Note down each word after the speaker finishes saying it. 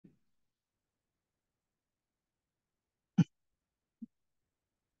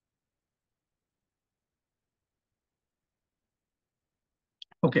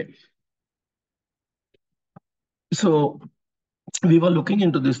Okay, so we were looking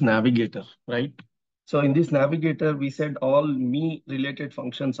into this navigator, right? So in this navigator, we said all me related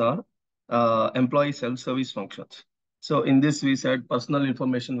functions are employee self-service functions. So in this, we said personal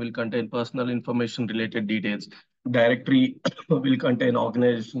information will contain personal information related details. Directory will contain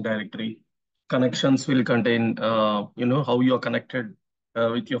organization directory. Connections will contain, how you are connected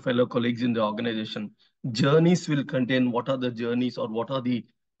with your fellow colleagues in the organization. Journeys will contain what are the journeys or what are the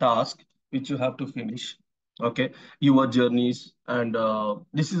tasks which you have to finish. Okay, your journeys, and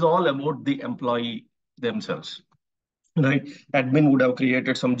this is all about the employee themselves, right? Admin would have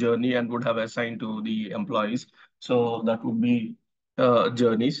created some journey and would have assigned to the employees, so that would be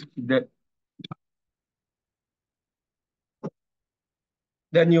journeys.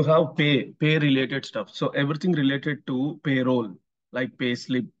 Then you have pay related stuff. So everything related to payroll, like pay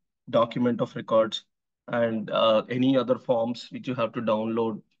slip, document of records, and any other forms which you have to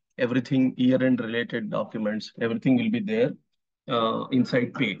download. Everything year-end related documents, everything will be there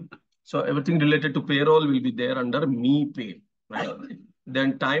inside pay. So everything related to payroll will be there under me pay, right?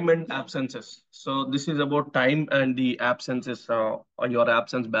 Then time and absences. So this is about time and the absences, your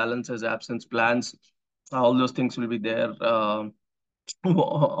absence balances, absence plans. All those things will be there.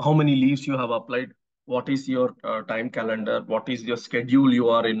 How many leaves you have applied, what is your time calendar, what is your schedule you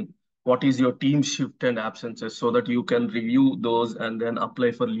are in, what is your team shift and absences, so that you can review those and then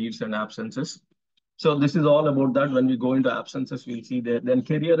apply for leaves and absences. So this is all about that. When we go into absences, we'll see there. Then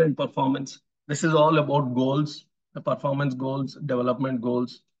career and performance. This is all about goals, the performance goals, development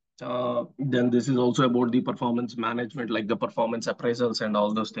goals. Then this is also about the performance management, like the performance appraisals and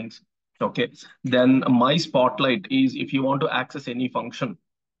all those things. Okay. Then my spotlight is if you want to access any function,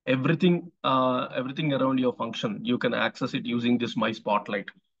 everything around your function, you can access it using this my spotlight.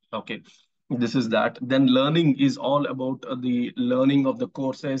 Okay, this is that. Then learning is all about the learning of the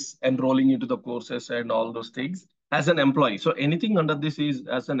courses, enrolling into the courses and all those things as an employee. So anything under this is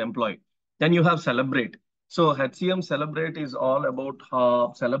as an employee. Then you have celebrate. So HCM celebrate is all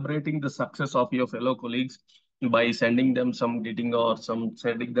about celebrating the success of your fellow colleagues by sending them some greeting or some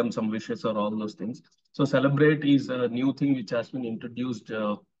sending them some wishes or all those things. So celebrate is a new thing which has been introduced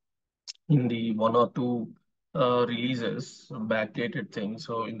in the one or two releases, backdated thing.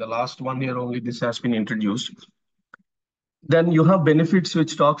 So in the last 1 year only, this has been introduced. Then you have benefits,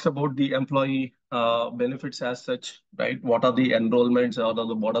 which talks about the employee benefits as such, right? What are the enrollments or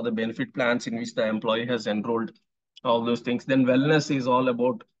what are the benefit plans in which the employee has enrolled, all those things. Then wellness is all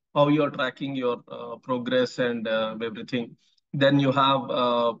about how you are tracking your progress and everything. Then you have,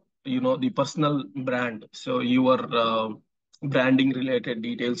 the personal brand. So your branding related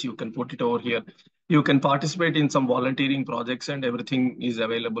details, you can put it over here. You can participate in some volunteering projects and everything is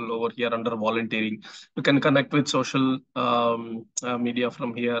available over here under volunteering. You can connect with social media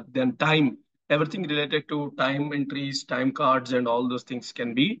from here. Then time, everything related to time entries, time cards, and all those things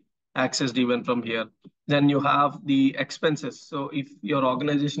can be accessed even from here. Then you have the expenses. So if your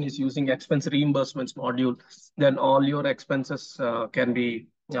organization is using expense reimbursements module, then all your expenses can be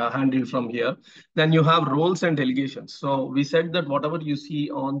handled from here. Then you have roles and delegations. So we said that whatever you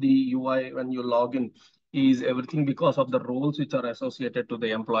see on the UI when you log in is everything because of the roles which are associated to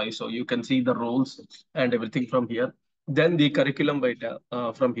the employee. So you can see the roles and everything from here. Then the curriculum data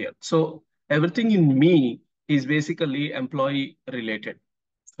from here. So everything in me is basically employee related.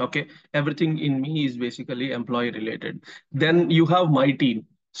 Okay, everything in me is basically employee related. Then you have my team.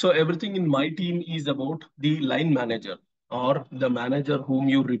 So everything in my team is about the line manager or the manager whom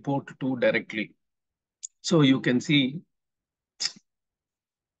you report to directly. So you can see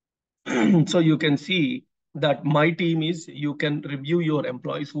so you can see that my team is, you can review your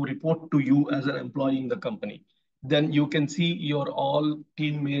employees who report to you as an employee in the company. Then you can see your all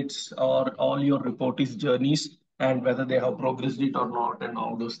teammates or all your reportees journeys and whether they have progressed it or not and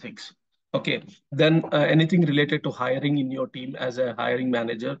all those things. Okay, then anything related to hiring in your team as a hiring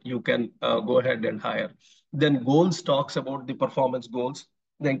manager, you can go ahead and hire. Then goals talks about the performance goals.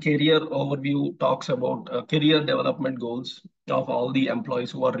 Then career overview talks about career development goals of all the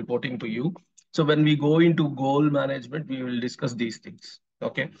employees who are reporting to you. So when we go into goal management, we will discuss these things.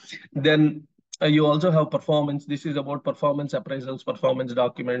 Okay. Then you also have performance. This is about performance appraisals, performance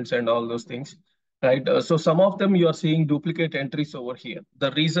documents, and all those things. Right. So some of them you are seeing duplicate entries over here.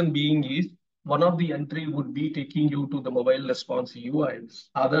 The reason being is one of the entry would be taking you to the mobile response UI.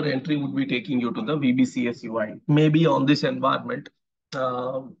 Other entry would be taking you to the VBCS UI. Maybe on this environment,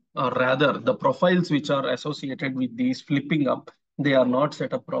 or rather the profiles which are associated with these flipping up, they are not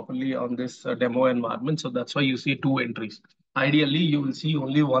set up properly on this demo environment. So that's why you see two entries. Ideally, you will see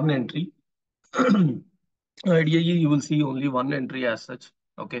only one entry. Ideally, you will see only one entry as such.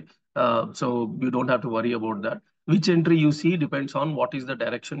 Okay. So you don't have to worry about that. Which entry you see depends on what is the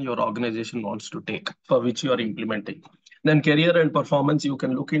direction your organization wants to take for which you are implementing. Then career and performance, you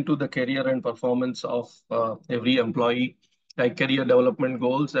can look into the career and performance of every employee, like career development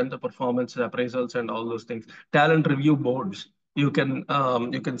goals and the performance appraisals and all those things. Talent review boards, you can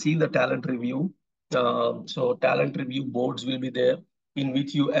see the talent review. So talent review boards will be there in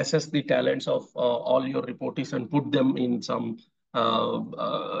which you assess the talents of all your reportees and put them in some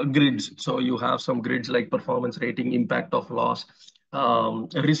grids. So you have some grids like performance rating, impact of loss,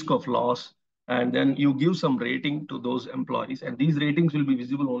 risk of loss, and then you give some rating to those employees. And these ratings will be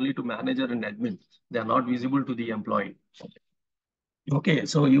visible only to manager and admin. They are not visible to the employee. Okay,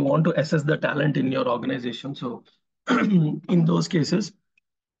 so you want to assess the talent in your organization. So in those cases,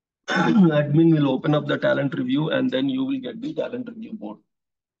 admin will open up the talent review and then you will get the talent review board.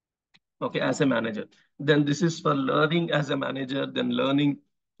 Okay, as a manager. Then this is for learning as a manager, then learning.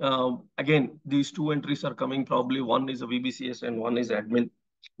 Again, these two entries are coming probably one is a VBCS and one is admin.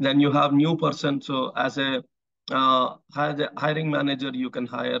 Then you have new person. So as a hiring manager, you can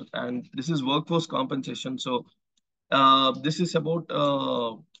hire, and this is workforce compensation. So this is about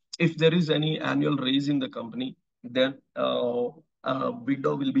if there is any annual raise in the company, then a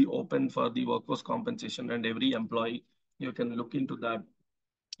window will be open for the workforce compensation, and every employee you can look into that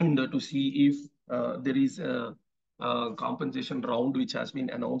and to see if there is a compensation round which has been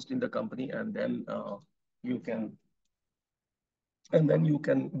announced in the company, you can and then you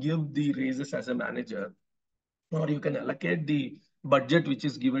can give the raises as a manager, or you can allocate the budget which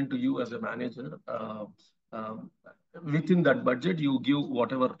is given to you as a manager. Um, Within that budget, you give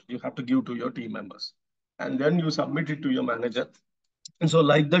whatever you have to give to your team members, and then you submit it to your manager. And so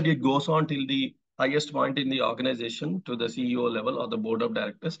like that, it goes on till the highest point in the organization to the CEO level or the board of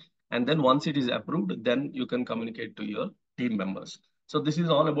directors. And then once it is approved, then you can communicate to your team members. So this is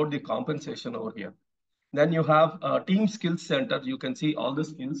all about the compensation over here. Then you have a team skills center. You can see all the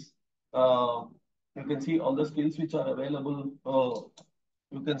skills. Uh, you can see all the skills which are available.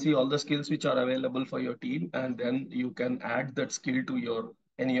 You can see all the skills which are available for your team, and then you can add that skill to your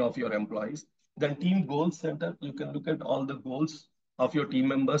any of your employees. Then team goals center. You can look at all the goals of your team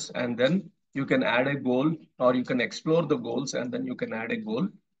members, and then you can add a goal, or you can explore the goals, and then you can add a goal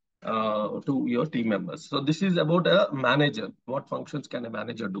to your team members. So this is about a manager. What functions can a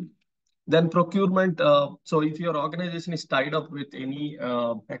manager do? Then procurement. So if your organization is tied up with any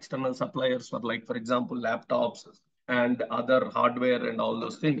external suppliers for, like, for example, laptops and other hardware and all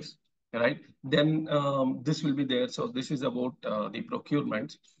those things, right? Then this will be there. So this is about the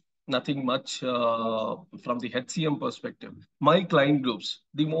procurement. Nothing much from the HCM perspective. My client groups,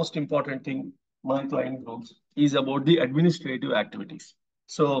 the most important thing, my client groups is about the administrative activities.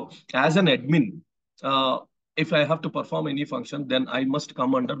 So as an admin, uh, if I have to perform any function, then I must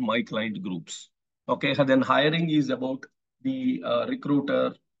come under my client groups. Okay, then hiring is about the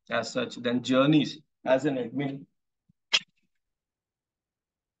recruiter as such. Then journeys as an admin.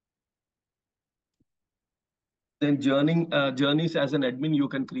 Then journeys as an admin, you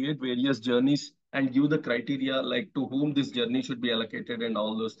can create various journeys and give the criteria like to whom this journey should be allocated and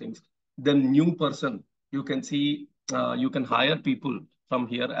all those things. Then new person, you can see, you can hire people from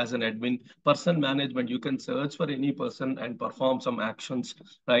here as an admin. Person management, you can search for any person and perform some actions,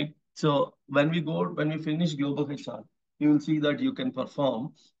 right? So when we finish global HR, you will see that you can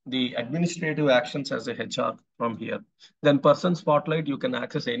perform the administrative actions as a HR from here. Then person spotlight, you can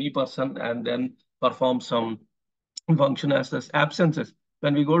access any person and then perform some function as this absences.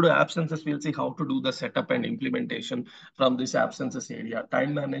 When we go to absences, we'll see how to do the setup and implementation from this absences area.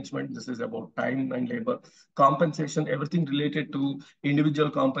 Time management, this is about time and labor. Compensation, everything related to individual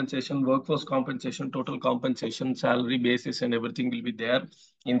compensation, workforce compensation, total compensation, salary basis, and everything will be there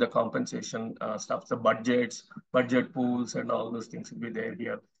in the compensation stuff. The budgets, budget pools, and all those things will be there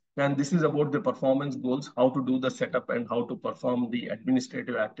here. And this is about the performance goals, how to do the setup and how to perform the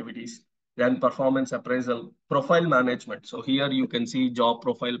administrative activities. Then performance appraisal, profile management. So here you can see job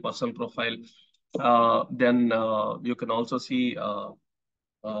profile, person profile. Then you can also see uh,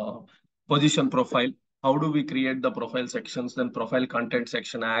 position profile. How do we create the profile sections? Then profile content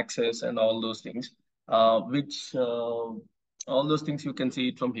section, access, and all those things. Which all those things you can see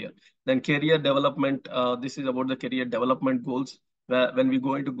it from here. Then career development. This is about the career development goals. When we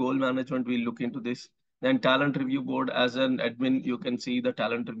go into goal management, we look into this. Then talent review board, as an admin, you can see the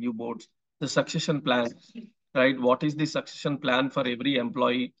talent review boards. The succession plan, right? What is the succession plan for every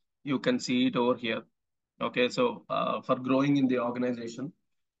employee? You can see it over here. Okay, so for growing in the organization.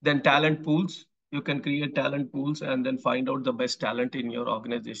 Then talent pools, you can create talent pools and then find out the best talent in your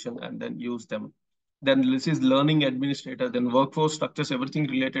organization and then use them. Then this is learning administrator, then workforce structures, everything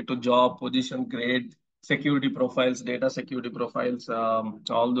related to job, position, grade, security profiles, data security profiles,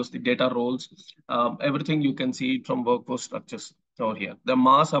 all those the data roles, everything you can see from workforce structures over here. The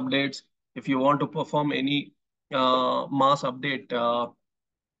mass updates, if you want to perform any mass update,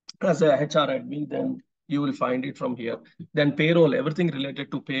 as a HR admin, then you will find it from here. Then payroll, everything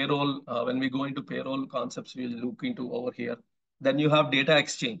related to payroll. When we go into payroll concepts, we'll look into over here. Then you have data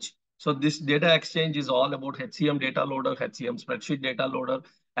exchange. So this data exchange is all about HCM data loader, HCM spreadsheet data loader,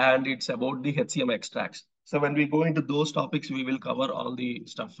 and it's about the HCM extracts. So when we go into those topics, we will cover all the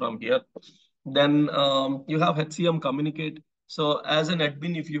stuff from here. Then you have HCM communicate. So as an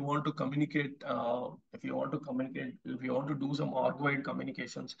admin, if you want to communicate, if you want to do some org-wide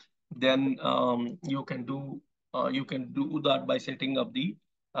communications, then you can do that by setting up the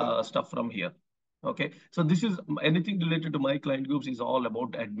stuff from here. Okay, so this is anything related to my client groups is all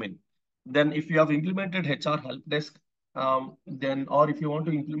about admin. Then if you have implemented HR help desk, then or if you want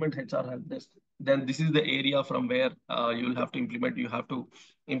to implement HR help desk, then this is the area from where you will have to implement. You have to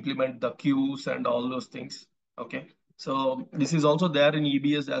implement the queues and all those things. Okay, so this is also there in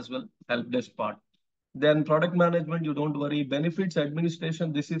EBS as well, help desk part. Then product management, you don't worry. Benefits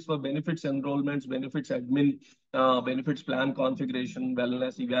administration, this is for benefits enrollments, benefits admin, benefits plan configuration,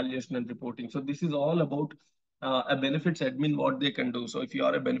 wellness, evaluation, and reporting. So this is all about a benefits admin, what they can do. So if you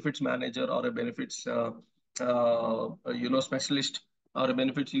are a benefits manager or a benefits specialist or a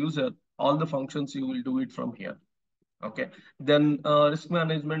benefits user, all the functions you will do it from here. Okay. Then risk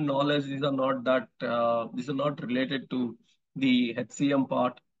management knowledge, these are not related to the HCM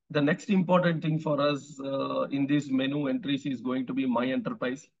part. The next important thing for us in these menu entries is going to be my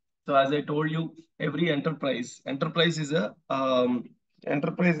enterprise. So as I told you, every enterprise is a,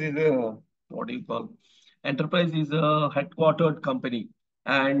 what do you call? Enterprise is a headquartered company.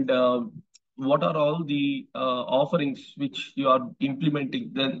 And what are all the offerings which you are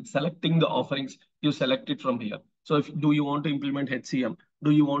implementing? Then selecting the offerings, you select it from here. So if do you want to implement HCM?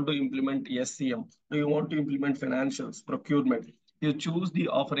 Do you want to implement SCM? Do you want to implement financials, procurement? You choose the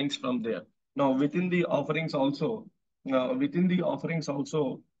offerings from there. Now within the offerings also, you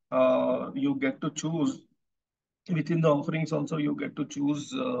get to choose within the offerings also you get to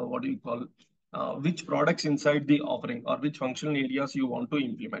choose what do you call which products inside the offering or which functional areas you want to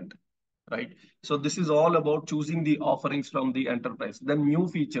implement, right? So this is all about choosing the offerings from the enterprise. Then new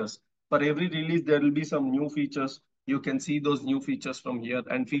features. For every release, there will be some new features. You can see those new features from here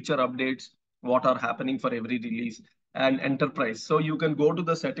and feature updates, what are happening for every release and enterprise. So you can go to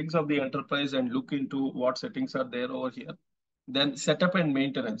the settings of the enterprise and look into what settings are there over here. Then setup and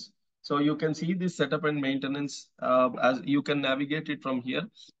maintenance. So you can see this setup and maintenance as you can navigate it from here.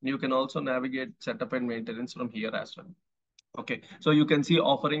 You can also navigate setup and maintenance from here as well. Okay, so you can see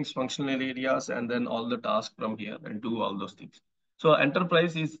offerings, functional areas, and then all the tasks from here and do all those things. So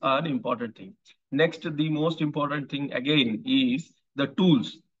enterprise is an important thing. Next, the most important thing again is the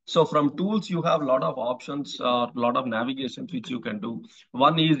tools. So from tools, you have a lot of options, a lot of navigations which you can do.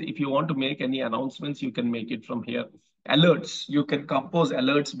 One is if you want to make any announcements, you can make it from here. Alerts, you can compose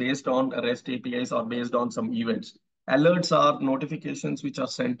alerts based on REST APIs or based on some events. Alerts are notifications which are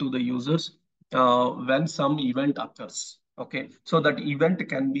sent to the users when some event occurs. Okay, so that event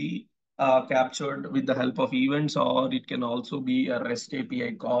can be captured with the help of events, or it can also be a REST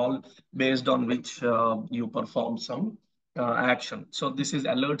API call based on which you perform some action. So this is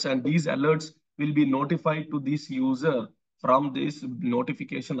alerts, and these alerts will be notified to this user from this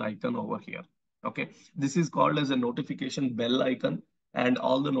notification icon over here. Okay, this is called as a notification bell icon, and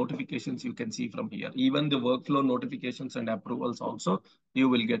all the notifications you can see from here. Even the workflow notifications and approvals also, you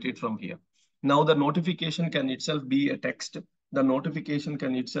will get it from here. Now the notification can itself be a text. The notification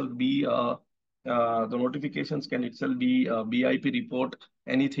can itself be the notifications can itself be a BIP report,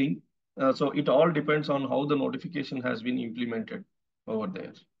 anything. So it all depends on how the notification has been implemented over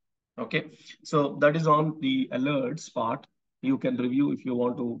there. Okay, so that is on the alerts part. You can review if you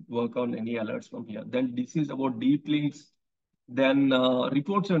want to work on any alerts from here. Then this is about deep links. Then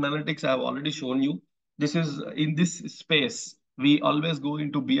reports and analytics I have already shown you. This is in this space. We always go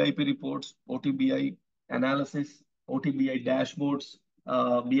into BIP reports, OTBI analysis, OTBI dashboards,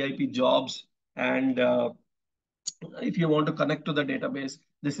 BIP jobs, and if you want to connect to the database,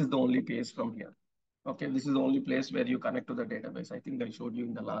 this is the only place from here. Okay, this is the only place where you connect to the database. I think I showed you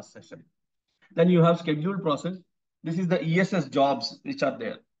in the last session. Then you have scheduled process. This is the ESS jobs which are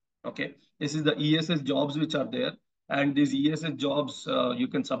there. Okay, this is the ESS jobs which are there. And these ESS jobs, you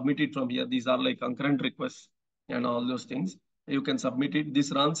can submit it from here. These are like concurrent requests and all those things. You can submit it.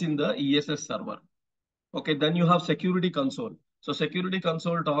 This runs in the ESS server. Okay, then you have security console. So security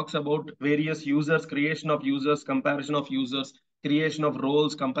console talks about various users, creation of users, comparison of users, creation of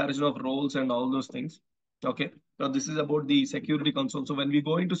roles, comparison of roles, and all those things. Okay. So this is about the security console. So when we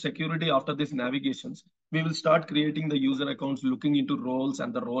go into security after these navigations, we will start creating the user accounts, looking into roles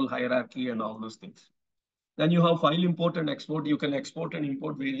and the role hierarchy and all those things. Then you have file import and export. You can export and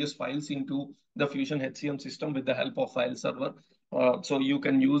import various files into the Fusion HCM system with the help of file server. So you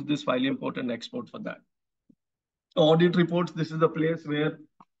can use this file import and export for that. Audit reports, this is the place where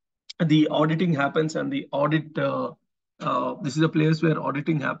the auditing happens and the audit, this is a place where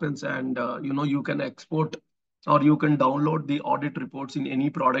auditing happens and, you can export or you can download the audit reports in any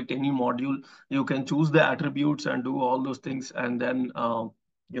product, any module. You can choose the attributes and do all those things and then,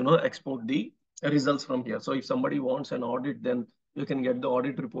 export the results from here. So if somebody wants an audit, then you can get the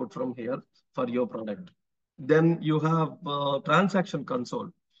audit report from here for your product. Then you have transaction console.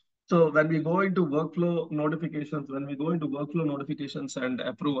 So when we go into workflow notifications and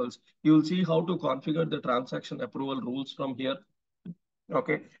approvals, you'll see how to configure the transaction approval rules from here.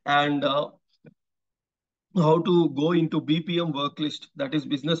 Okay. And how to go into BPM work list, that is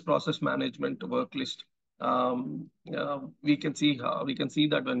business process management work list. We can see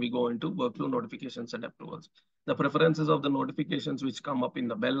that when we go into workflow notifications and approvals, the preferences of the notifications which come up in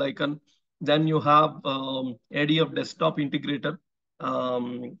the bell icon. Then you have ADF desktop integrator.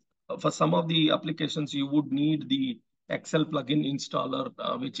 For some of the applications, you would need the Excel plugin installer,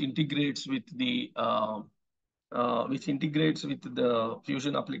 which integrates with the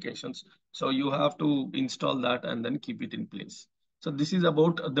Fusion applications. So you have to install that and then keep it in place. So this is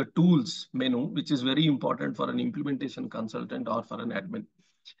about the tools menu, which is very important for an implementation consultant or for an admin.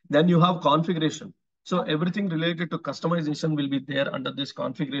 Then you have configuration. So everything related to customization will be there under this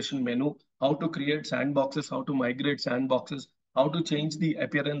configuration menu. How to create sandboxes, how to migrate sandboxes, how to change the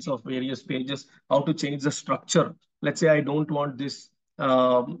appearance of various pages, how to change the structure. Let's say I don't want this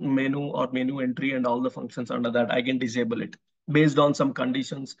menu or menu entry and all the functions under that. I can disable it based on some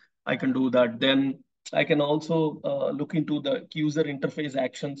conditions. I can do that. Then I can also look into the user interface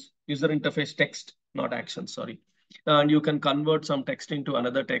actions, user interface text, not actions, sorry. And you can convert some text into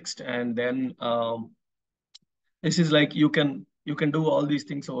another text. And then this is like you can do all these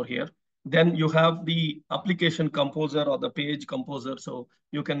things over here. Then you have the application composer or the page composer. So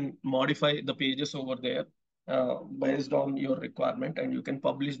you can modify the pages over there based on your requirement, and you can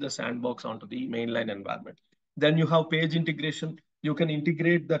publish the sandbox onto the mainline environment. Then you have page integration. You can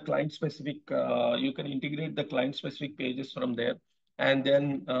integrate the client specific pages from there. And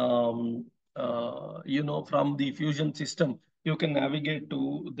then from the Fusion system, you can navigate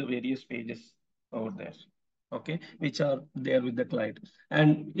to the various pages over there, okay, which are there with the client.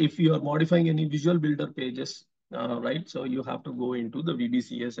 And if you are modifying any visual builder pages, right, so you have to go into the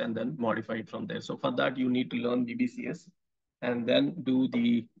VBCS and then modify it from there. So for that, you need to learn VBCS and then do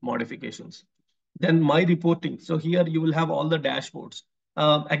the modifications. Then my reporting. So here you will have all the dashboards.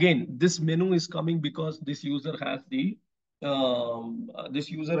 Again, this menu is coming because this user has the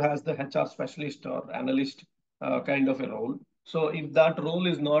HR specialist or analyst kind of a role. So if that role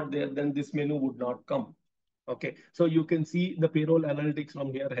is not there, then this menu would not come. Okay, so you can see the payroll analytics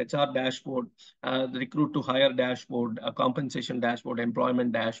from here, HR dashboard, the recruit to hire dashboard, compensation dashboard,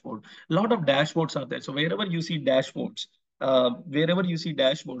 employment dashboard. A lot of dashboards are there. So wherever you see dashboards,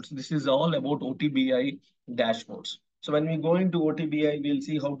 this is all about OTBI dashboards. So when we go into OTBI, we'll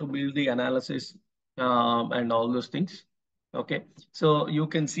see how to build the analysis and all those things. Okay, so you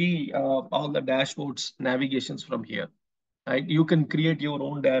can see all the dashboards navigations from here. Right? You can create your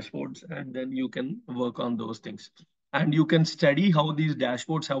own dashboards and then you can work on those things. And you can study how these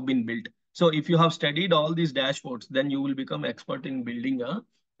dashboards have been built. So if you have studied all these dashboards, then you will become expert in building a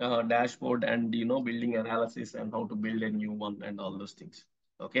dashboard and building analysis and how to build a new one and all those things.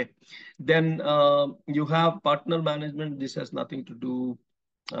 Okay. Then you have partner management. This has nothing to do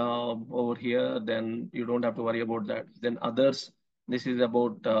over here. Then you don't have to worry about that. Then others, this is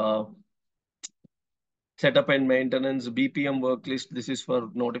about setup and maintenance, BPM work list. This is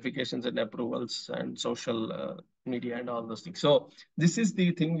for notifications and approvals and social media and all those things. So this is the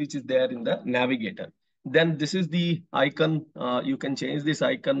thing which is there in the navigator. Then this is the icon. You can change this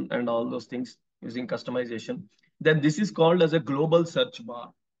icon and all those things using customization. Then this is called as a global search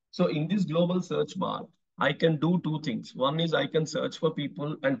bar. So in this global search bar, I can do two things. One is I can search for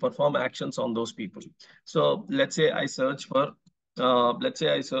people and perform actions on those people. So let's say I search for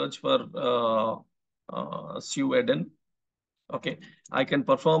Sue Eden. Okay, I can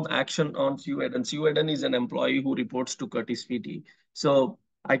perform action on Sue Eden. Sue Eden is an employee who reports to Curtis PT. So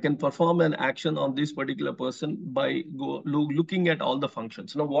I can perform an action on this particular person by looking at all the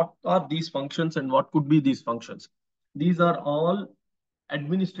functions. Now, what are these functions and what could be these functions? These are all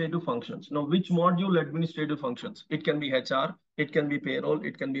administrative functions. Now, which module administrative functions? It can be HR, it can be payroll,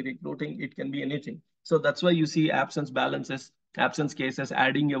 it can be recruiting, it can be anything. So that's why you see absence balances, absence cases,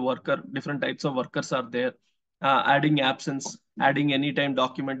 adding a worker, different types of workers are there. Adding absence, adding anytime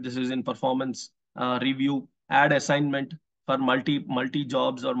document. This is in performance review. Add assignment for multi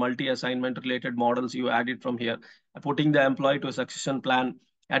jobs or multi assignment related models. You add it from here. Putting the employee to a succession plan,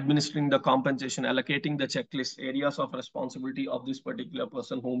 administering the compensation, allocating the checklist, areas of responsibility of this particular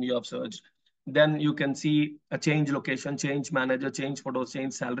person whom you have searched. Then you can see a change location, change manager, change photos,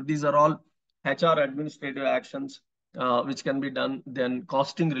 change salary. These are all HR administrative actions which can be done. Then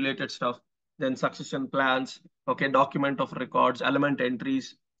costing related stuff, then succession plans, okay, document of records, element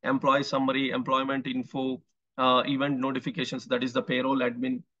entries, employee summary, employment info, event notifications, that is the payroll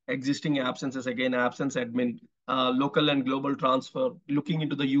admin, existing absences, again, absence admin, local and global transfer, looking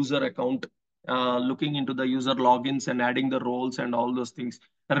into the user account, looking into the user logins and adding the roles and all those things.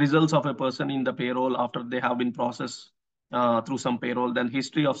 The results of a person in the payroll after they have been processed through some payroll. Then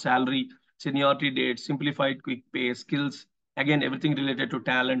history of salary, seniority dates, simplified quick pay, skills, again, everything related to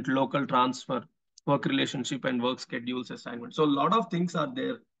talent, local transfer, work relationship and work schedules assignment. So a lot of things are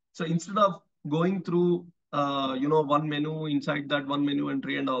there. So instead of going through, one menu, inside that one menu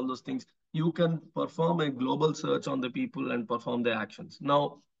entry and all those things, you can perform a global search on the people and perform the actions.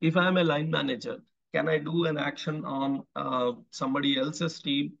 Now, if I'm a line manager, can I do an action on somebody else's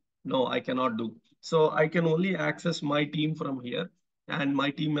team? No, I cannot do. So I can only access my team from here and my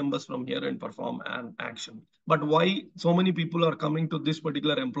team members from here and perform an action. But why so many people are coming to this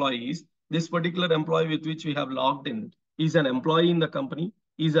particular employee is this particular employee with which we have logged in is an employee in the company,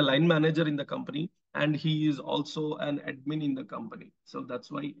 is a line manager in the company, and he is also an admin in the company. So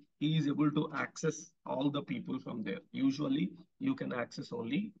that's why he is able to access all the people from there. Usually, you can access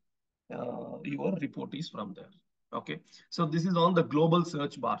only your report is from there. Okay, so this is on the global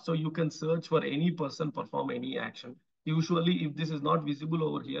search bar. So you can search for any person, perform any action. Usually, if this is not visible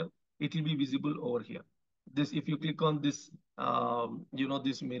over here, it will be visible over here. This, if you click on this,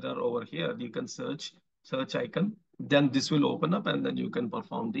 this mirror over here, you can search icon. Then this will open up, and then you can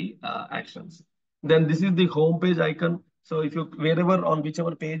perform the actions. Then this is the home page icon. So if you wherever on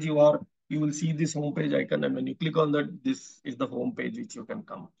whichever page you are, you will see this home page icon, and when you click on that, this is the home page which you can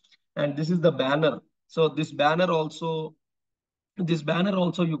come. And this is the banner. So this banner also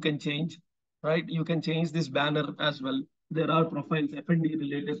you can change, right? You can change this banner as well. There are profiles, F&D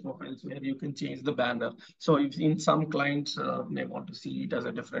related profiles, where you can change the banner. So if in some clients may want to see it as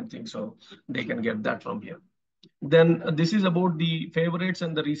a different thing, so they can get that from here. Then this is about the favorites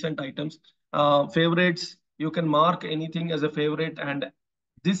and the recent items. Favorites, you can mark anything as a favorite, and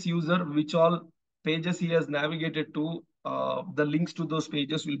this user, which all pages he has navigated to, the links to those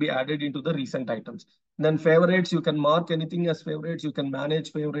pages will be added into the recent items. Then favorites, you can mark anything as favorites, you can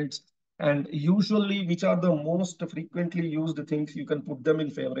manage favorites, and usually which are the most frequently used things, you can put them in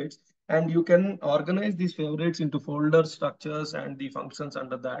favorites, and you can organize these favorites into folder structures and the functions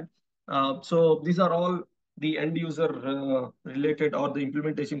under that. So these are all the end user related or the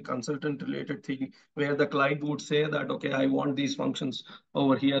implementation consultant related thing, where the client would say that, okay, I want these functions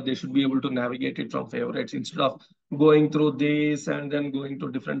over here. They should be able to navigate it from favorites instead of going through this and then going to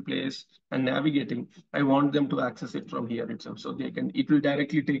different place and navigating. I want them to access it from here itself. So it will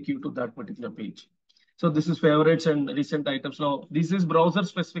directly take you to that particular page. So this is favorites and recent items. Now, this is browser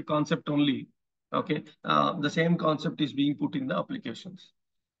specific concept only. Okay. The same concept is being put in the applications.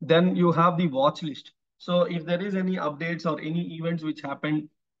 Then you have the watch list. So if there is any updates or any events which happened,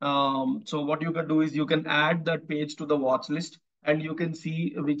 so what you can do is you can add that page to the watch list, and you can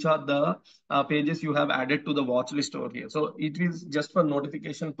see which are the pages you have added to the watch list over here. So it is just for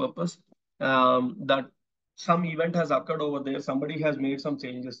notification purpose, that some event has occurred over there. Somebody has made some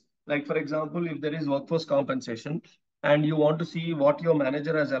changes. Like for example, if there is workforce compensation and you want to see what your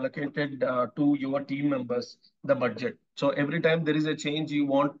manager has allocated to your team members, the budget. So every time there is a change, you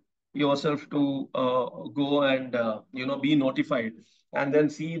want yourself to go and be notified and then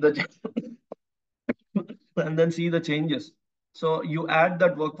see the and then see the changes. So you add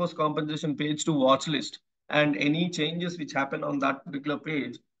that workforce compensation page to watch list, and any changes which happen on that particular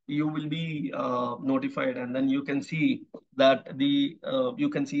page, you will be notified, and then you can see that you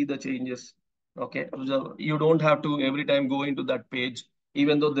can see the changes. Okay, so you don't have to every time go into that page,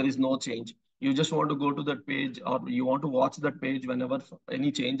 even though there is no change. You just want to go to that page, or you want to watch that page whenever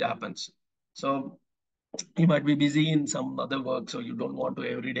any change happens. So you might be busy in some other work, so you don't want to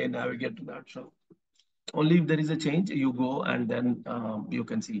every day navigate to that. So only if there is a change, you go and then you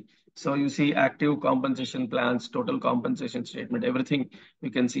can see. So you see active compensation plans, total compensation statement, everything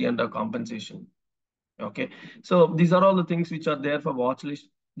you can see under compensation. Okay, so these are all the things which are there for watch list.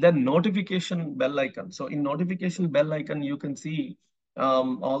 Then notification bell icon. So in notification bell icon, you can see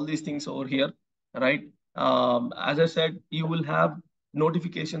all these things over here, right? As I said, you will have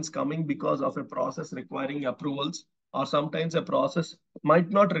notifications coming because of a process requiring approvals, or sometimes a process might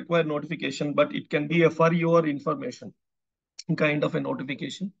not require notification, but it can be a for your information kind of a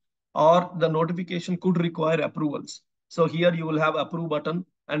notification, or the notification could require approvals. So here you will have approve button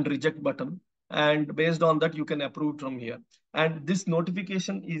and reject button, and based on that you can approve from here. And this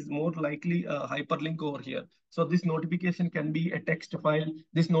notification is more likely a hyperlink over here. So this notification can be a text file.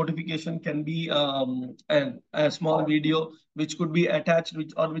 This notification can be a small video which could be attached,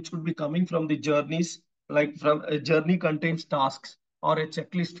 which could be coming from the journeys, like from a journey contains tasks, or a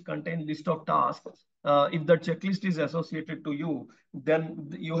checklist contains list of tasks. If the checklist is associated to you,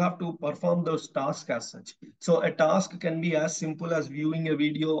 then you have to perform those tasks as such. So a task can be as simple as viewing a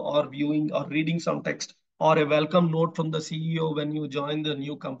video, or viewing or reading some text, or a welcome note from the CEO when you join the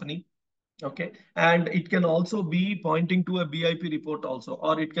new company. Okay, and it can also be pointing to a BIP report also,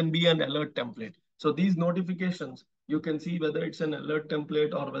 or it can be an alert template. So these notifications, you can see whether it's an alert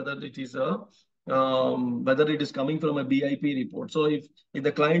template, or whether it is a whether it is coming from a BIP report. So if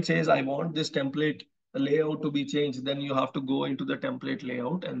the client says, I want this template layout to be changed, then you have to go into the template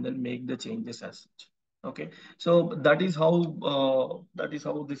layout and then make the changes as such. Okay, so that is how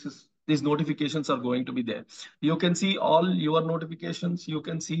these notifications are going to be there. You can see all your notifications. You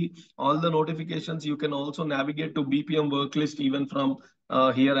can see all the notifications. You can also navigate to BPM work list even from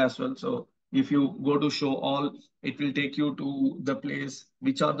here as well. So if you go to show all, it will take you to the place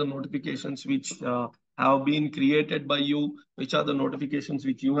which are the notifications which have been created by you, which are the notifications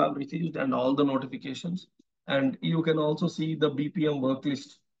which you have received, and all the notifications. And you can also see the BPM work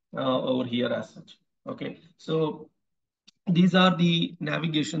list over here as such. Okay, so these are the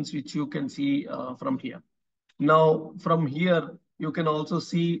navigations which you can see from here. Now, from here, you can also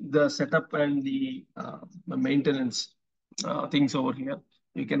see the setup and the maintenance things over here.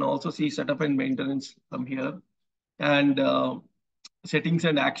 You can also see setup and maintenance from here, and settings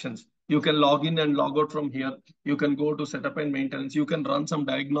and actions. You can log in and log out from here. You can go to setup and maintenance. You can run some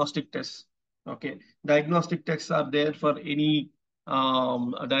diagnostic tests. Okay, diagnostic tests are there for any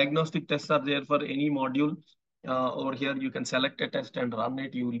diagnostic tests are there for any module. Over here, you can select a test and run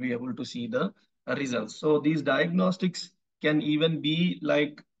it. You will be able to see the results. So these diagnostics can even be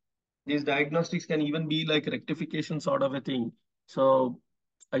like rectification sort of a thing. So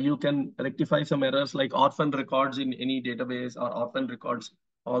you can rectify some errors like orphan records in any database, or orphan records,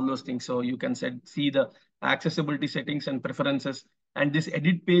 all those things. So you can see the accessibility settings and preferences, and this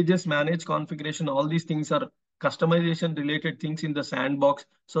edit pages, manage configuration. All these things are customization related things in the sandbox.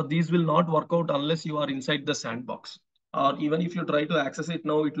 So these will not work out unless you are inside the sandbox. Or even if you try to access it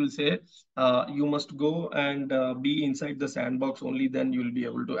now, it will say you must go and be inside the sandbox only, then you will be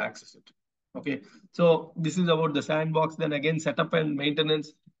able to access it. Okay, so this is about the sandbox. Then again, setup and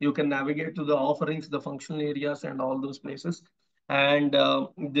maintenance. You can navigate to the offerings, the functional areas, and all those places. And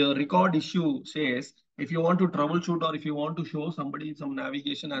the record issue says, if you want to troubleshoot, or if you want to show somebody some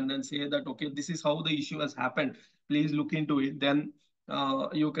navigation and then say that, okay, this is how the issue has happened, please look into it. Then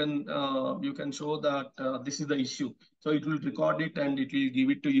you can show that this is the issue. So it will record it and it will give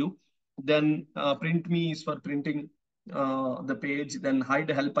it to you. Then print me is for printing the page. Then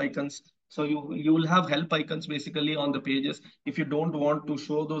hide help icons. So you will have help icons basically on the pages. If you don't want to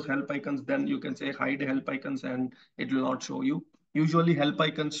show those help icons, then you can say hide help icons and it will not show you. Usually help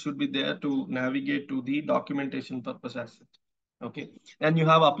icons should be there to navigate to the documentation purpose as such. Okay. And you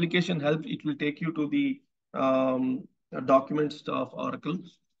have application help. It will take you to the documents of Oracle,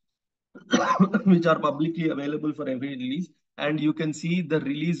 which are publicly available for every release. And you can see the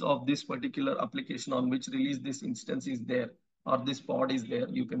release of this particular application, on which release this instance is there, or this pod is there.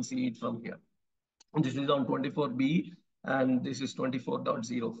 You can see it from here. This is on 24B and this is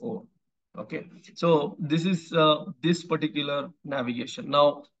 24.04. Okay, so this is this particular navigation.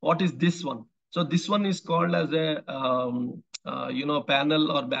 Now, what is this one? So this one is called as a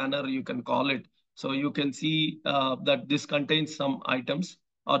panel or banner, you can call it. So you can see that this contains some items,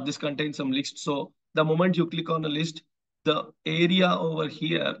 or this contains some list. So the moment you click on a list, the area over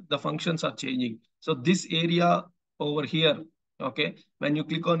here, the functions are changing. So this area over here, okay, when you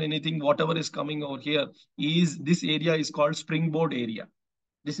click on anything, whatever is coming over here is this area is called springboard area.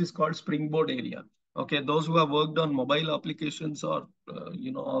 This is called springboard area. Okay, those who have worked on mobile applications, or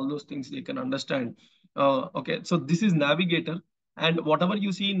all those things, they can understand. Okay, so this is navigator, and whatever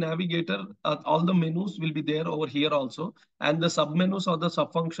you see in navigator, all the menus will be there over here also, and the sub menus or the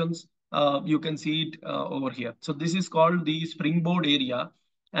sub functions, you can see it over here. So this is called the springboard area.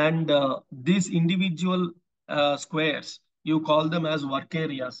 And these individual squares, you call them as work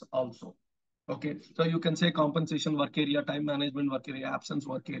areas also. Okay, so you can say compensation work area, time management work area, absence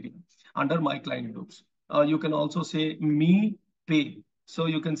work area under my client groups. You can also say me pay. So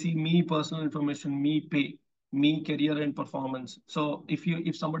you can see me personal information, me pay, me career and performance. So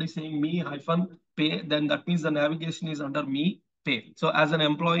if somebody is saying me hyphen pay, then that means the navigation is under me pay. So as an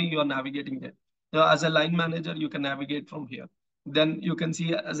employee, you are navigating there. So as a line manager, you can navigate from here. Then you can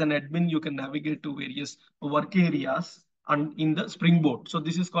see as an admin, you can navigate to various work areas and in the Springboard. So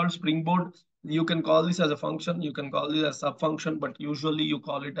this is called Springboard. You can call this as a function, you can call this as sub function, but usually you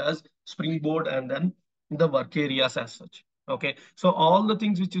call it as Springboard and then the work areas as such. Okay, so all the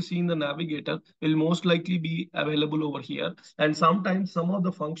things which you see in the navigator will most likely be available over here. And sometimes some of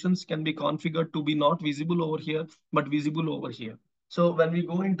the functions can be configured to be not visible over here, but visible over here. So when we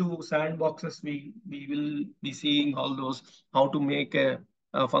go into sandboxes, we will be seeing all those, how to make a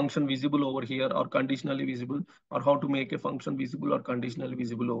function visible over here or conditionally visible, or how to make a function visible or conditionally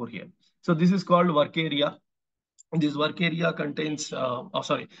visible over here. So this is called work area. This work area contains,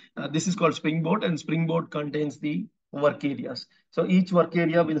 this is called Springboard, and Springboard contains the work areas. So each work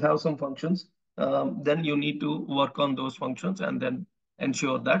area will have some functions. Then you need to work on those functions and then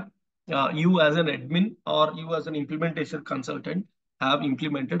ensure that you as an admin or you as an implementation consultant have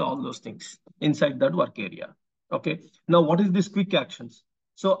implemented all those things inside that work area. Okay. Now, what is this quick actions?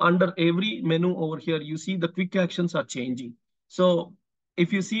 So under every menu over here, you see the quick actions are changing. So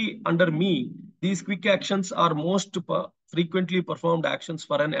if you see under me, these quick actions are most frequently performed actions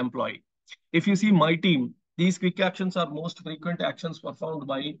for an employee. If you see my team, these quick actions are most frequent actions performed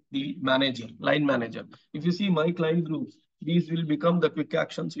by the manager, line manager. If you see my client groups, these will become the quick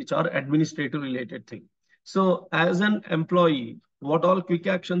actions which are administrative related thing. So as an employee, what all quick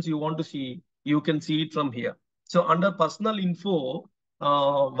actions you want to see, you can see it from here. So under personal info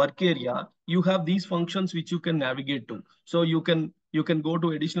work area, you have these functions which you can navigate to. So you can go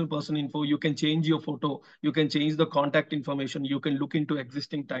to additional person info, you can change your photo, you can change the contact information, you can look into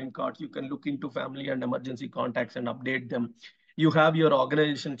existing time cards, you can look into family and emergency contacts and update them. You have your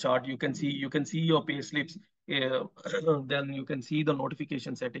organization chart, you can see your pay slips, uh, then you can see the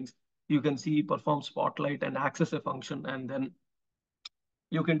notification settings, you can see perform spotlight and access a function, and then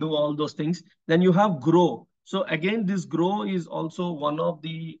you can do all those things. Then you have grow. So again, this grow is also one of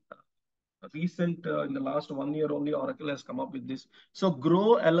the recent, in the last 1 year only, Oracle has come up with this. So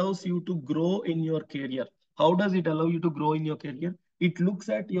grow allows you to grow in your career. How does it allow you to grow in your career? It looks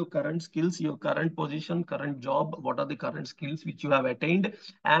at your current skills, your current position, current job, what are the current skills which you have attained,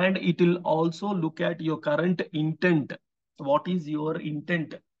 and it will also look at your current intent. What is your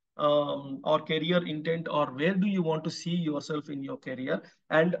intent, or career intent, or where do you want to see yourself in your career?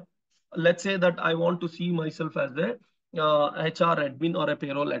 And let's say that I want to see myself as a HR admin or a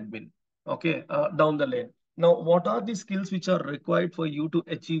payroll admin. Okay, down the lane. Now, what are the skills which are required for you to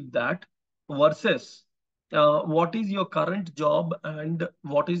achieve that versus what is your current job and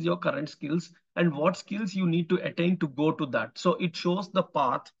what is your current skills and what skills you need to attain to go to that. So it shows the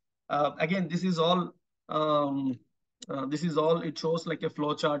path. Again, this is all, it shows like a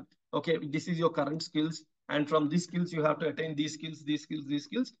flow chart. Okay, this is your current skills. And from these skills, you have to attain these skills, these skills, these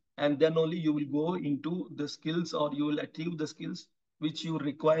skills. And then only you will go into the skills, or you will achieve the skills which you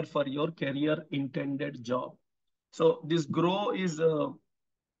require for your career intended job. So this grow is a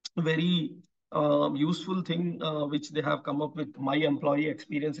very useful thing which they have come up with my employee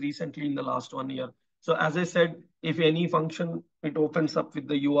experience recently in the last 1 year. So as I said, if any function, it opens up with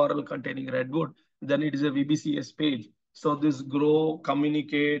the URL containing Redwood, then it is a VBCS page. So this grow,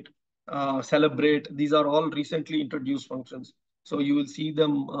 communicate, celebrate, these are all recently introduced functions. So you will see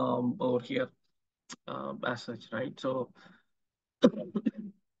them over here as such, right? So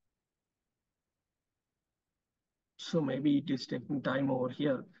So maybe it is taking time over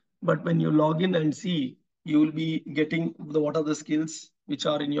here. But when you log in and see, you will be getting what are the skills which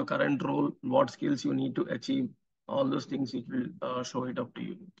are in your current role, what skills you need to achieve, all those things it will show it up to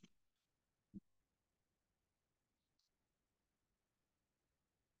you.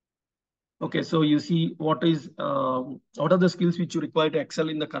 Okay, so you see what are the skills which you require to excel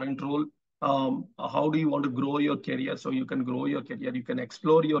in the current role? How do you want to grow your career? So you can grow your career, you can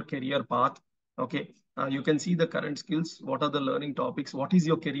explore your career path. Okay, you can see the current skills. What are the learning topics? What is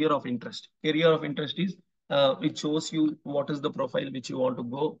your career of interest? Career of interest is it shows you what is the profile which you want to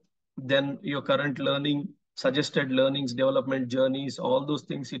go. Then your current learning, suggested learnings, development journeys, all those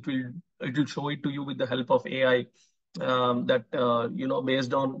things. It will show it to you with the help of AI, that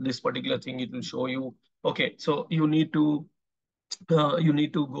based on this particular thing it will show you. Okay, so you need to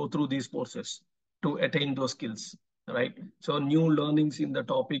go through these courses to attain those skills. right? So new learnings in the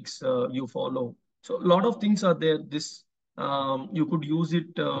topics you follow. So a lot of things are there. This you could use it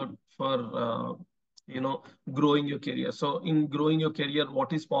for growing your career. So in growing your career,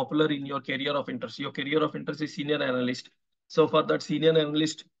 what is popular in your career of interest? Your career of interest is senior analyst. So for that senior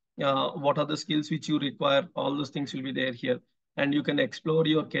analyst, what are the skills which you require? All those things will be there here, and you can explore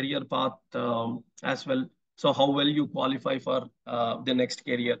your career path as well. So how well you qualify for the next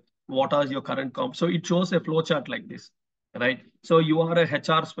career? What are your current comp? So it shows a flow chart like this, right? So you are a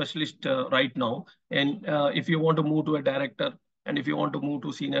HR specialist right now, and if you want to move to a director, and if you want to move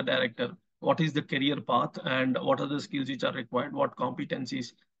to senior director, what is the career path, and what are the skills which are required, what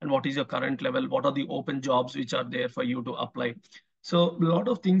competencies, and what is your current level, what are the open jobs which are there for you to apply. So a lot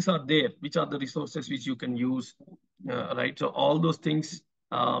of things are there, which are the resources which you can use, right? So all those things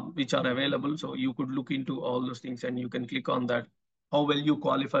which are available, so you could look into all those things and you can click on that. How well you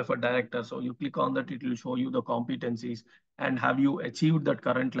qualify for director? So you click on that, it will show you the competencies and have you achieved that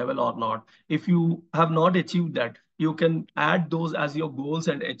current level or not. If you have not achieved that, you can add those as your goals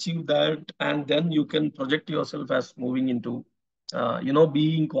and achieve that, and then you can project yourself as moving into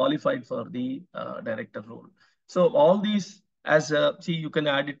being qualified for the director role. So all these, as see, you can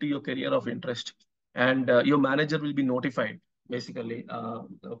add it to your career of interest, and your manager will be notified basically,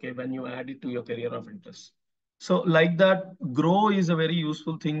 okay, when you add it to your career of interest. So like that, grow is a very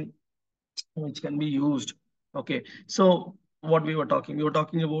useful thing which can be used. Okay, so what we were talking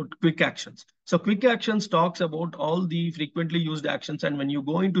about quick actions. So quick actions talks about all the frequently used actions, and when you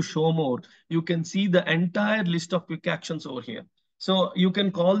go into show more, you can see the entire list of quick actions over here. So you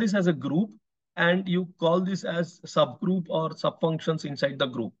can call this as a group, and you call this as subgroup or sub functions inside the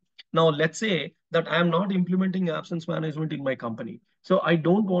group. Now let's say that I am not implementing absence management in my company, so I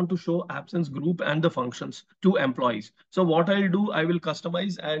don't want to show absence group and the functions to employees. So what I'll do, I will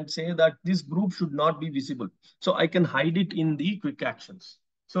customize and say that this group should not be visible. So I can hide it in the quick actions.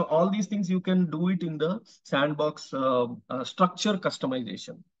 So all these things you can do it in the sandbox structure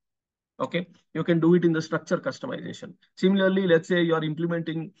customization. Okay, you can do it in the structure customization. Similarly, let's say you're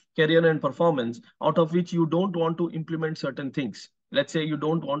implementing career and performance, out of which you don't want to implement certain things. Let's say you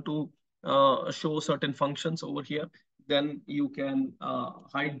don't want to show certain functions over here, then you can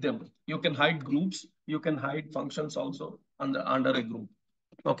hide them. You can hide groups, you can hide functions also under a group.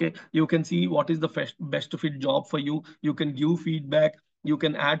 Okay, you can see what is the best fit job for you. You can give feedback, you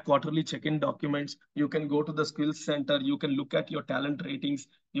can add quarterly check-in documents, you can go to the skills center, you can look at your talent ratings,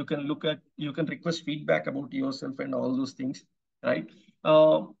 you can request feedback about yourself and all those things, right?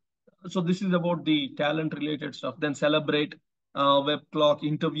 uh, so this is about the talent related stuff. Then celebrate web clock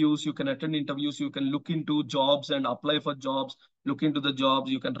interviews. You can attend interviews, you can look into jobs and apply for jobs, look into the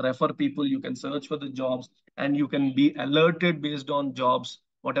jobs, you can refer people, you can search for the jobs, and you can be alerted based on jobs,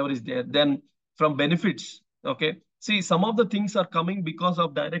 whatever is there. Then from benefits, okay, see, some of the things are coming because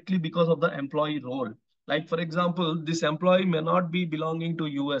of directly because of the employee role. Like for example, this employee may not be belonging to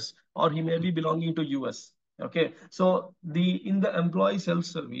US, or he may be belonging to US. Okay, so the in the employee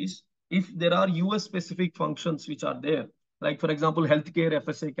self-service, if there are US specific functions which are there, like for example, healthcare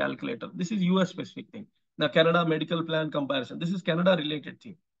FSA calculator, this is US specific thing. The Canada medical plan comparison, this is Canada related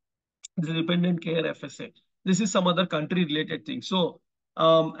thing. The dependent care FSA, this is some other country related thing. So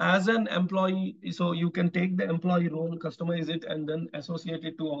as an employee, so you can take the employee role, customize it, and then associate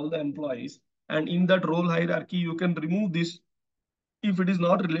it to all the employees. And in that role hierarchy, you can remove this if it is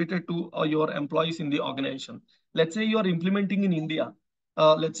not related to your employees in the organization. Let's say you are implementing in India.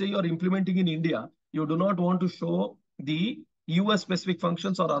 Let's say you are implementing in India. You do not want to show the US specific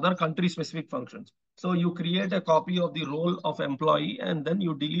functions or other country specific functions. So you create a copy of the role of employee, and then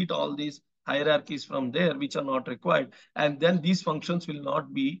you delete all these hierarchies from there which are not required. And then these functions will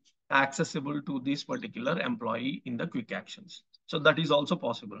not be accessible to this particular employee in the quick actions. So that is also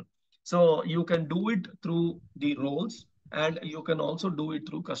possible. So you can do it through the roles, and you can also do it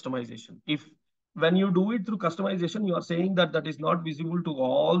through customization. If when you do it through customization, you are saying that that is not visible to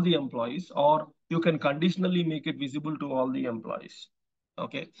all the employees, or you can conditionally make it visible to all the employees.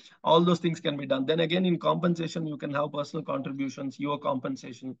 Okay, all those things can be done. Then again, in compensation, you can have personal contributions, your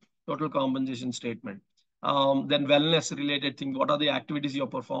compensation, total compensation statement. Then wellness related thing, what are the activities you're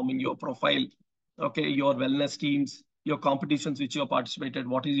performing, your profile, okay, your wellness teams, your competitions which you have participated,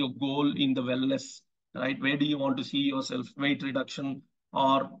 what is your goal in the wellness, right? Where do you want to see yourself? Weight reduction,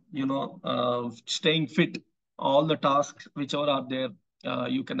 or staying fit. All the tasks whichever are there,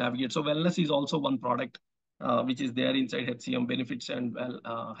 you can navigate. So wellness is also one product which is there inside HCM. Benefits and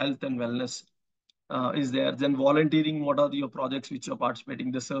health and wellness is there. Then volunteering, what are your projects which you're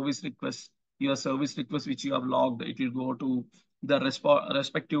participating? The service requests, your service request which you have logged, it will go to the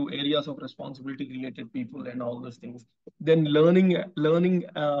respective areas of responsibility related people and all those things. Then learning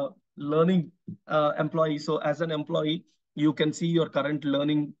employee. So as an employee, you can see your current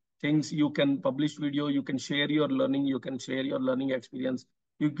learning things. You can publish video. You can share your learning. You can share your learning experience.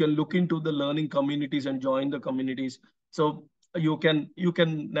 You can look into the learning communities and join the communities. So you can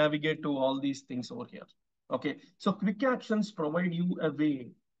navigate to all these things over here. Okay, so quick actions provide you a way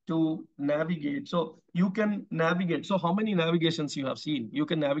to navigate. So you can navigate. So how many navigations you have seen? You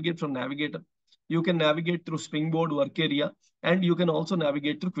can navigate from Navigator. You can navigate through Springboard work area, and you can also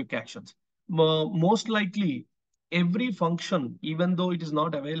navigate through quick actions. Most likely, every function, even though it is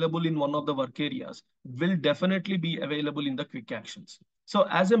not available in one of the work areas, will definitely be available in the quick actions. So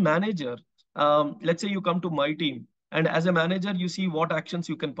as a manager, let's say you come to my team, and as a manager, you see what actions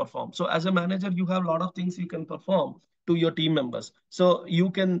you can perform. So as a manager, you have a lot of things you can perform to your team members. So you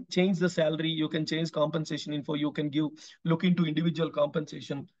can change the salary, you can change compensation info, you can look into individual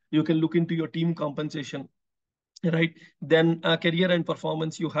compensation, you can look into your team compensation, right? Then career and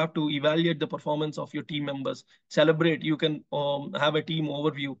performance, you have to evaluate the performance of your team members, celebrate, you can have a team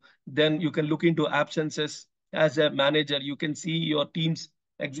overview. Then you can look into absences. As a manager, you can see your team's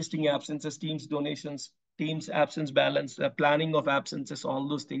existing absences, team's donations, team's absence balance, planning of absences, all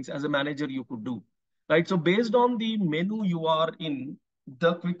those things as a manager you could do, right? So based on the menu you are in,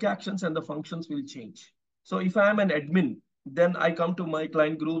 the quick actions and the functions will change. So if I am an admin, then I come to my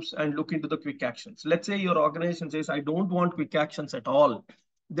client groups and look into the quick actions. Let's say your organization says, I don't want quick actions at all.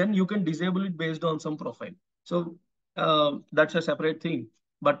 Then you can disable it based on some profile. So that's a separate thing.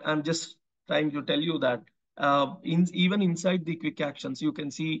 But I'm just trying to tell you that even inside the quick actions, you can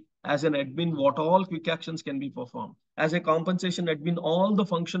see as an admin what all quick actions can be performed. As a compensation admin, all the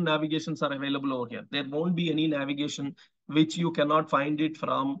function navigations are available over here. There won't be any navigation which you cannot find it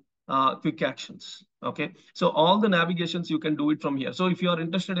from quick actions. Okay, so all the navigations you can do it from here. So if you are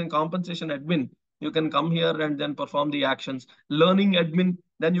interested in compensation admin, you can come here and then perform the actions. Learning admin,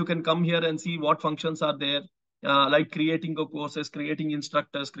 then you can come here and see what functions are there, like creating a courses, creating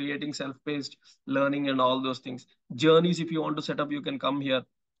instructors, creating self-paced learning and all those things. Journeys, if you want to set up, you can come here.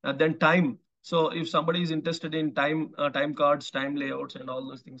 Then time. So if somebody is interested in time cards, time layouts, and all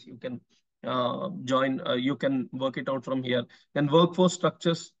those things, you can join. You can work it out from here. Then workforce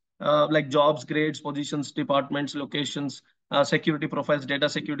structures, like jobs, grades, positions, departments, locations, security profiles, data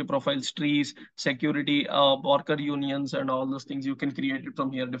security profiles, trees, security, worker unions, and all those things you can create it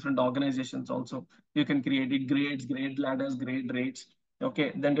from here. Different organizations also you can create it. Grades, grade ladders, grade rates.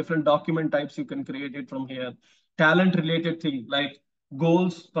 Okay, then different document types you can create it from here. Talent related thing like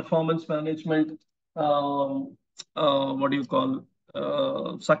goals, performance management, what do you call,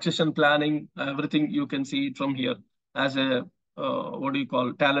 succession planning, everything you can see it from here as a what do you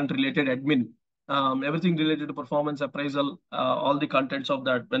call, talent related admin. Everything related to performance appraisal, all the contents of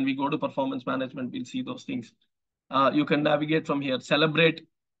that. When we go to performance management, we'll see those things. You can navigate from here. Celebrate,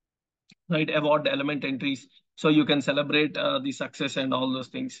 right? Award element entries. So you can celebrate the success and all those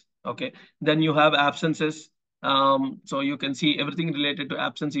things. Okay. Then you have absences. So you can see everything related to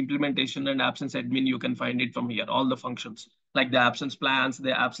absence implementation and absence admin. You can find it from here. All the functions like the absence plans,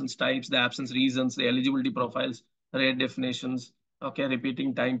 the absence types, the absence reasons, the eligibility profiles, rate definitions. Okay,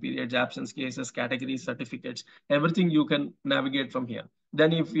 repeating time periods, absence cases, categories, certificates, everything you can navigate from here.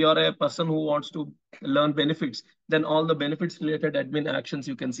 Then if you are a person who wants to learn benefits, then all the benefits related admin actions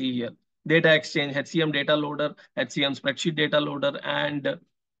you can see here. Data exchange, HCM data loader, HCM spreadsheet data loader, and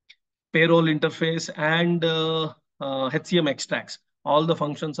payroll interface, and HCM extracts. All the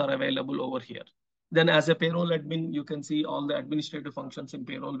functions are available over here. Then as a payroll admin, you can see all the administrative functions in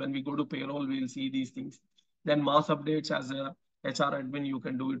payroll. When we go to payroll, we'll see these things. Then mass updates as a HR admin, you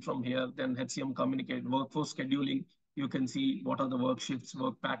can do it from here. Then HCM communicate, workforce scheduling, you can see what are the work shifts,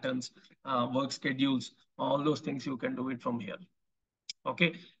 work patterns, work schedules, all those things you can do it from here.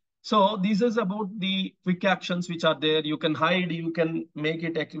 Okay. So this is about the quick actions which are there. You can hide, you can make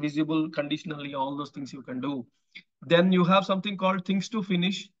it visible conditionally, all those things you can do. Then you have something called things to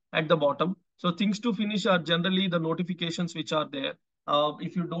finish at the bottom. So things to finish are generally the notifications which are there.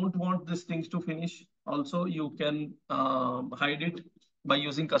 If you don't want these things to finish, also you can hide it by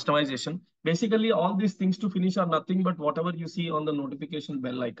using customization. Basically, all these things to finish are nothing but whatever you see on the notification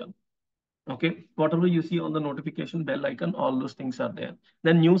bell icon. Okay, whatever you see on the notification bell icon, all those things are there.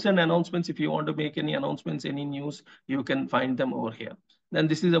 Then news and announcements, if you want to make any announcements, any news, you can find them over here. Then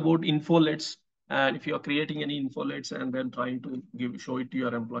this is about infolets. And if you're creating any infolets and then trying to show it to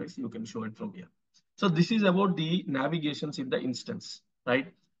your employees, you can show it from here. So this is about the navigations in the instance,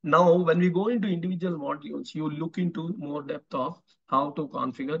 right? Now, when we go into individual modules, you look into more depth of how to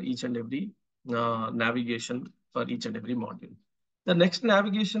configure each and every navigation for each and every module. The next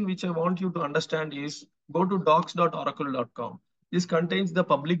navigation which I want you to understand is go to docs.oracle.com. This contains the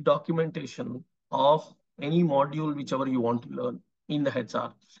public documentation of any module whichever you want to learn in the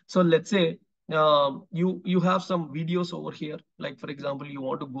HR. So let's say you have some videos over here. Like for example, you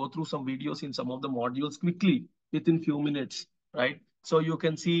want to go through some videos in some of the modules quickly within few minutes, right? So you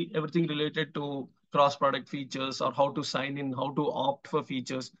can see everything related to cross product features or how to sign in, how to opt for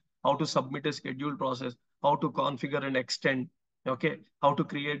features, how to submit a schedule process, how to configure and extend, okay, how to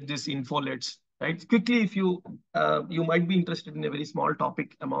create this infolets, right? Quickly, if you might be interested in a very small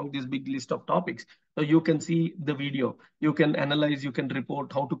topic among this big list of topics, so you can see the video, you can analyze, you can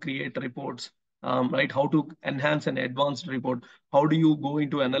report, how to create reports, right? How to enhance an advanced report, how do you go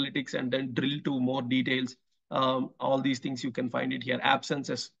into analytics and then drill to more details. All these things you can find it here.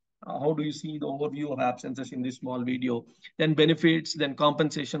 Absences, how do you see the overview of absences in this small video? Then benefits, then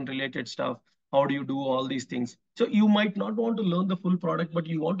compensation related stuff. How do you do all these things? So you might not want to learn the full product, but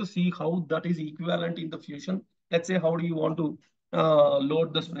you want to see how that is equivalent in the Fusion. Let's say, how do you want to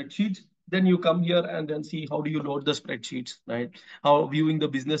load the spreadsheets? Then you come here and then see how do you load the spreadsheets, right? How viewing the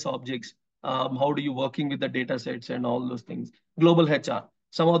business objects, how do you working with the data sets and all those things. Global HR,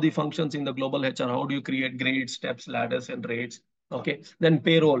 some of the functions in the global HR, how do you create grades, steps, ladders, and rates? Okay, then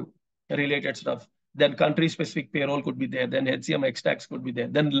payroll related stuff. Then country specific payroll could be there. Then HCM X-Tax could be there.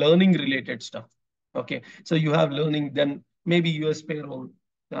 Then learning related stuff. Okay, so you have learning, then maybe US payroll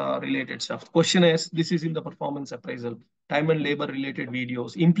related stuff. Questionnaires, this is in the performance appraisal. Time and labor related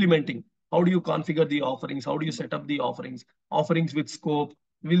videos. Implementing, how do you configure the offerings? How do you set up the offerings? Offerings with scope.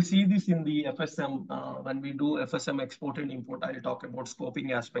 We'll see this in the FSM. When we do FSM export and import, I'll talk about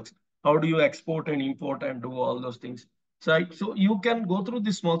scoping aspects. How do you export and import and do all those things? So you can go through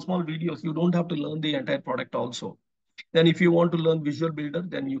these small videos. You don't have to learn the entire product also. Then if you want to learn Visual Builder,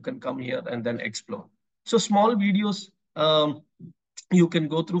 then you can come here and then explore. So small videos, you can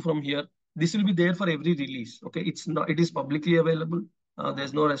go through from here. This will be there for every release. Okay, it is publicly available.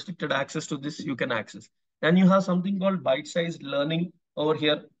 There's no restricted access to this. You can access. And you have something called bite-sized learning over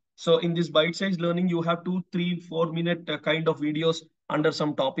here. So in this bite-sized learning, you have 2, 3, 4 minute kind of videos under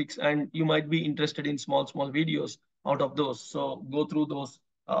some topics, and you might be interested in small videos out of those. So go through those.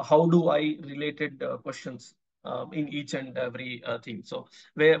 How do I related questions in each and every thing. So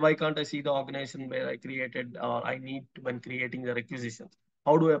why can't I see the organization where I created or I need when creating the requisitions?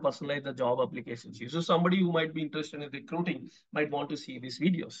 How do I personalize the job applications? So somebody who might be interested in recruiting might want to see these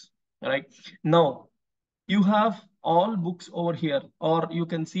videos, right? Now, you have all books over here, or you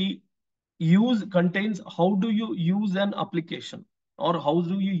can see use contains how do you use an application or how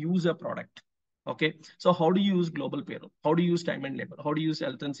do you use a product. Okay, so how do you use global payroll? How do you use time and labor? How do you use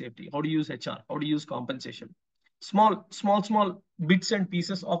health and safety? How do you use HR? How do you use compensation? Small bits and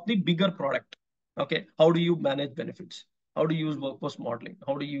pieces of the bigger product. Okay, how do you manage benefits? How do you use workforce modeling?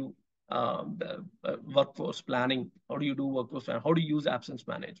 How do you workforce planning? How do you do workforce planning? How do you use absence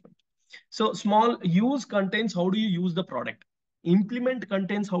management? So small use contains how do you use the product. Implement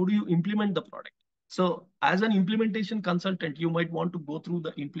contains how do you implement the product. So as an implementation consultant, you might want to go through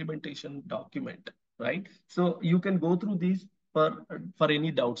the implementation document, right? So you can go through these for any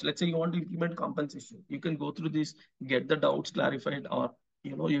doubts. Let's say you want to implement compensation. You can go through this, get the doubts clarified, or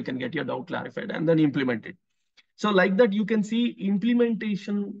you can get your doubt clarified and then implement it. So like that, you can see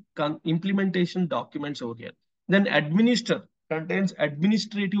implementation documents over here. Then administer contains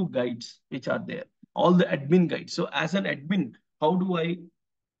administrative guides, which are there. All the admin guides. So as an admin, how do I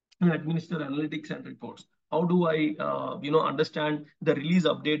administer analytics and reports? How do I, understand the release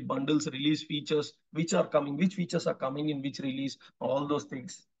update bundles, release features, which features are coming in which release, all those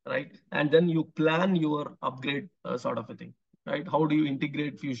things, right? And then you plan your upgrade sort of a thing, right? How do you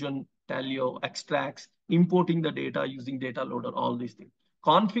integrate Fusion, Talio, extracts, importing the data using data loader, all these things.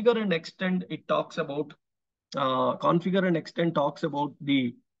 Configure and extend, it talks about configure and extend talks about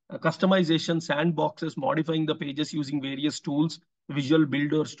the customization, sandboxes, modifying the pages using various tools, Visual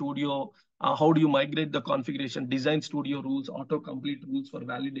Builder Studio. How do you migrate the configuration, Design Studio rules, autocomplete rules for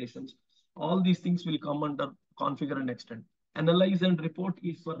validations? All these things will come under configure and extend. Analyze and report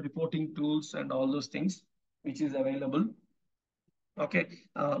is for reporting tools and all those things, which is available. Okay,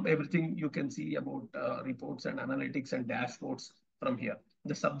 everything you can see about reports and analytics and dashboards from here.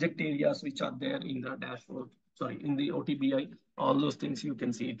 The subject areas which are there in the dashboard, sorry, in the OTBI, all those things you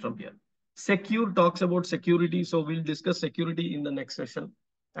can see it from here. Secure talks about security. So we'll discuss security in the next session.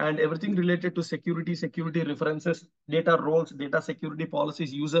 And everything related to security, security references, data roles, data security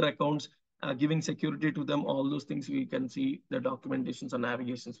policies, user accounts, giving security to them, all those things we can see the documentations and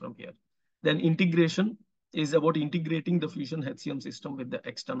navigations from here. Then integration. is about integrating the Fusion HCM system with the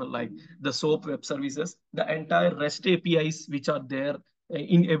external, like the SOAP web services, the entire REST APIs which are there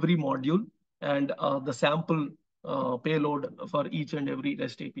in every module, and the sample payload for each and every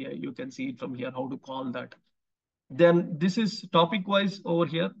REST API. You can see it from here, how to call that. Then this is topic wise over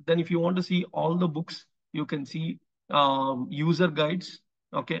here. Then if you want to see all the books, you can see user guides.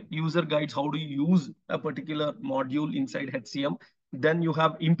 Okay, user guides, how do you use a particular module inside HCM. Then you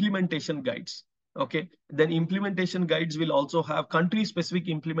have implementation guides. Okay, then implementation guides will also have country specific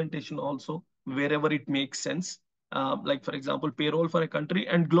implementation also wherever it makes sense. Like for example, payroll for a country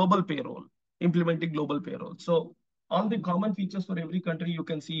and global payroll, implementing global payroll. So all the common features for every country you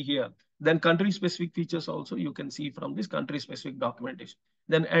can see here. Then country specific features also you can see from this country specific documentation.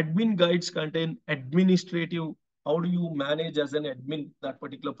 Then admin guides contain administrative, how do you manage as an admin that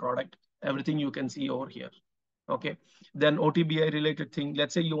particular product, everything you can see over here. Okay, then OTBI related thing,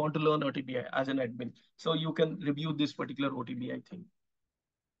 let's say you want to learn OTBI as an admin, so you can review this particular OTBI thing.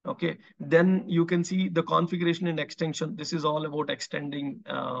 Okay, then you can see the configuration and extension. This is all about extending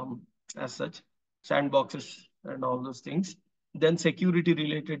as such, sandboxes and all those things. Then security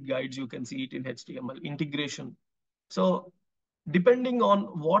related guides, you can see it in HTML integration. So depending on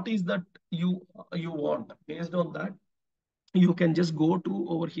what is that you want, based on that, you can just go to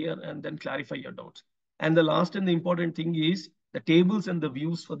over here and then clarify your doubts. And the last and the important thing is the tables and the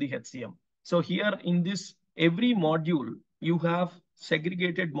views for the HCM. So here in this, every module, you have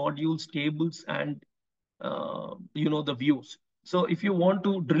segregated modules, tables, and the views. So if you want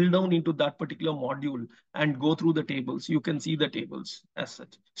to drill down into that particular module and go through the tables, you can see the tables as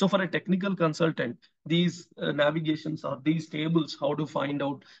such. So for a technical consultant, these navigations or these tables, how to find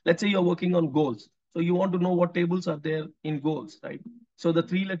out, let's say you're working on goals. So you want to know what tables are there in goals, right? So the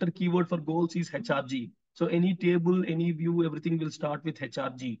 3-letter keyword for goals is HRG. So any table, any view, everything will start with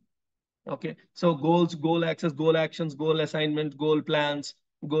HRG. Okay, so goals, goal access, goal actions, goal assignment, goal plans,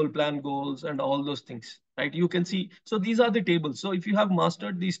 goal plan goals, and all those things, right? You can see, so these are the tables. So if you have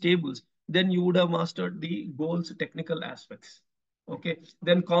mastered these tables, then you would have mastered the goals technical aspects. Okay,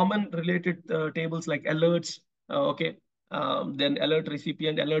 then common related tables like alerts, okay, then alert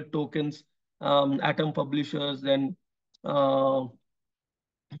recipient, alert tokens, atom publishers, then uh,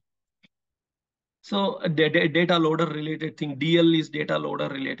 so data loader related thing, DL is data loader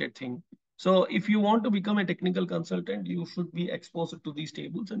related thing. So if you want to become a technical consultant, you should be exposed to these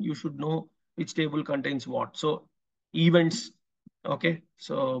tables and you should know which table contains what. So events, okay.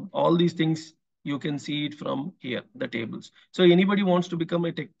 So all these things, you can see it from here, the tables. So anybody wants to become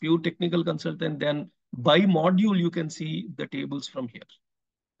a pure technical consultant, then by module, you can see the tables from here.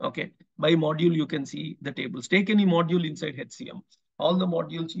 Okay, by module, you can see the tables. Take any module inside HCM. All the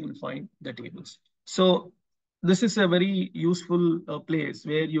modules, you will find the tables. So this is a very useful place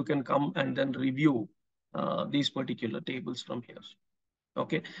where you can come and then review these particular tables from here.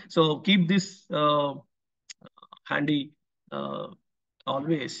 Okay, so keep this handy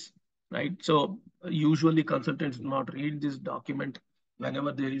always, right? So usually consultants do not read this document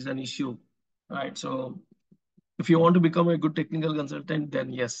whenever there is an issue, right? So if you want to become a good technical consultant,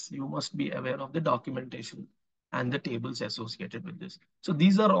 then yes, you must be aware of the documentation and the tables associated with this. So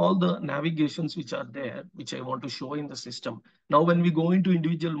these are all the navigations which are there, which I want to show in the system. Now, when we go into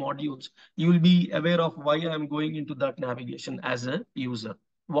individual modules, you will be aware of why I'm going into that navigation as a user.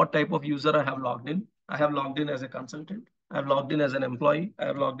 What type of user I have logged in? I have logged in as a consultant. I have logged in as an employee. I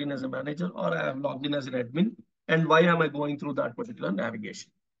have logged in as a manager, or I have logged in as an admin. And why am I going through that particular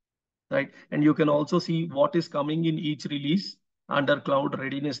navigation? Right? And you can also see what is coming in each release under cloud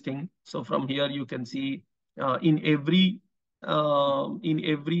readiness thing. So from here, you can see in every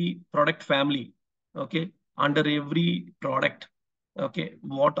product family, okay, under every product, okay,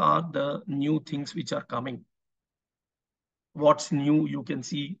 what are the new things which are coming? What's new? You can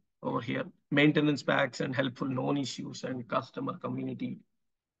see over here, maintenance packs and helpful known issues and customer community.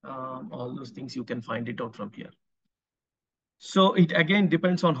 All those things you can find it out from here. So it again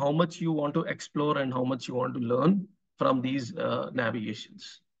depends on how much you want to explore and how much you want to learn from these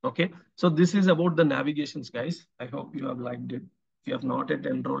navigations. Okay, so this is about the navigations, guys. I hope you have liked it. If you have not yet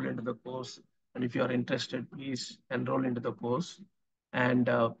enrolled into the course, and if you are interested, please enroll into the course. And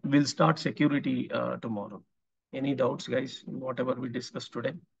we'll start security tomorrow. Any doubts, guys, in whatever we discussed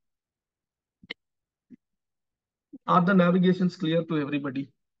today? Are the navigations clear to everybody?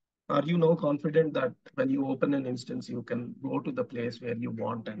 Are you now confident that when you open an instance, you can go to the place where you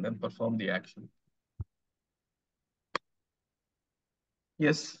want and then perform the action?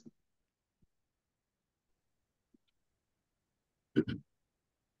 Yes.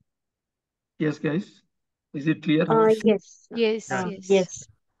 Yes, guys. Is it clear? Yes. Yes, Yes. yes.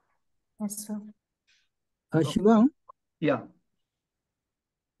 Yes, sir. Shivam, Yeah.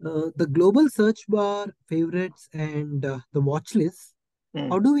 the global search bar, favorites, and the watch list,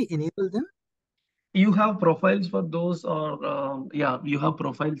 how Hmm. do we enable them? You have profiles for those, or yeah, you have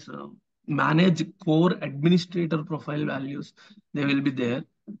profiles. Manage core administrator profile values. They will be there.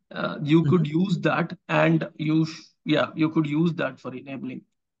 You Mhm. could use that, and yeah, you could use that for enabling.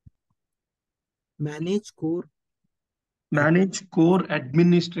 Manage core. ad- Manage core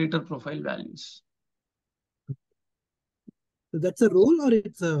administrator profile values. So that's a role or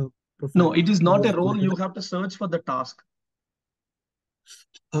it's a profile? No, it is How not do a I go role. to You that? have to search for the task.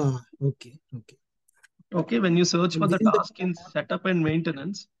 Okay, okay. Okay, when you search And for the within the task in setup and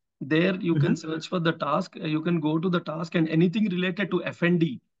maintenance, there you Mhm. can search for the task. You can go to the task and anything related to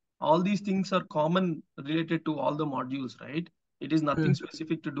FND. All these things are common related to all the modules, right? It is nothing Mhm.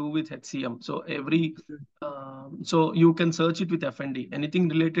 specific to do with HCM. So so you can search it with FND. Anything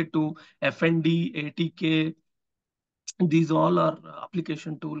related to FND, ATK, these all are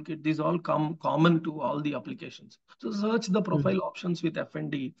application toolkit. These all come common to all the applications. So search the Mhm. profile options with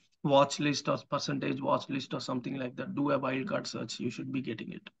FND, watch list or percentage watch list or something like that. Do a wildcard search. You should be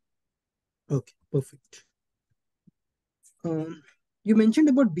getting it. Okay, perfect. Um, you mentioned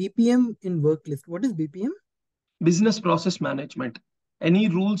about BPM in work list. What is BPM? Business process management. Any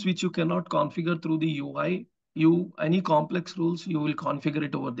rules which you cannot configure through the UI, any complex rules, you will configure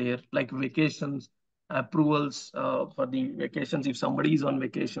it over there, like vacations, approvals for the vacations. If somebody is on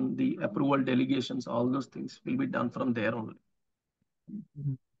vacation, the approval delegations, all those things will be done from there only.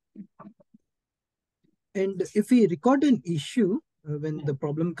 Mhm. And if we record an issue when the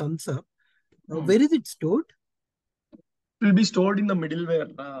problem comes up, Hmm. where is it stored? Will be stored in the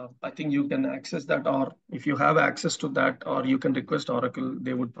middleware. I think you can access that, or if you have access to that, or you can request Oracle,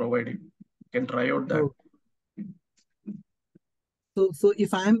 they would provide it. You can try out that. Oh, so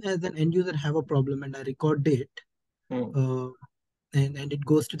if I'm as an end user have a problem and I record it, Hmm. uh, and it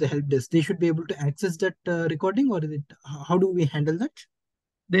goes to the help desk, they should be able to access that recording, or is it how do we handle that?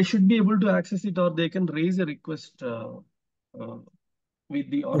 They should be able to access it, or they can raise a request uh, with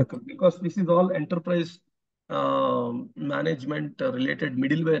the Oracle, Okay. because this is all enterprise management related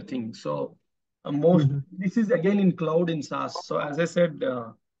middleware thing. So most Mhm. this is again in cloud in SaaS. So as I said,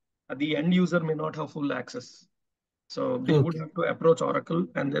 the end user may not have full access. So they would Okay. have to approach Oracle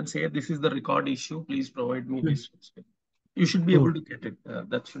and then say, this is the record issue. Please provide me Mhm. this. You should be able Oh, to get it.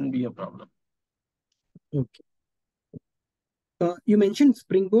 That shouldn't be a problem. okay. You mentioned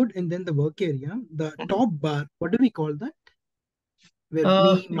Springboard and then the work area, the top bar. What do we call that? Where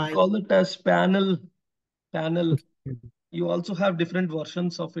me, We my. call it as panel. Okay. Mhm. You also have different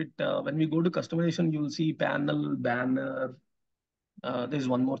versions of it. When we go to customization, you'll see panel, banner. There's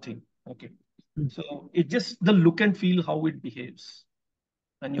one more thing. Okay. Mhm. So it just the look and feel how it behaves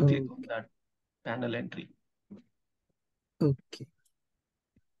when you click on Okay. that panel entry. Okay.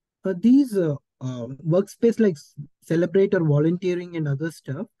 These workspace like Celebrate or volunteering and other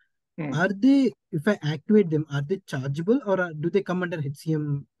stuff, Hmm. are they, if I activate them, are they chargeable or do they come under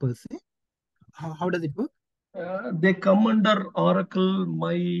HCM per se? How does it work? They come under Oracle,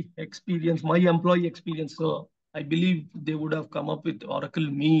 my employee experience. So I believe they would have come up with Oracle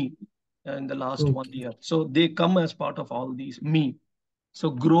Me in the last one Okay. year. So they come as part of all these Me. So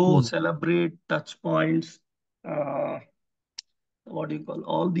grow, Hmm. celebrate, touch points, uh, what do you call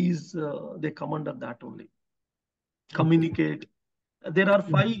all these? They come under that only. Okay. Communicate. There are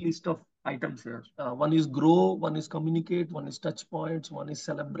five Mhm. list of items here. One is grow, one is communicate, one is touch points, one is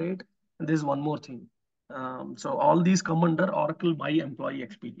celebrate, and there's one more thing. So all these come under Oracle My Employee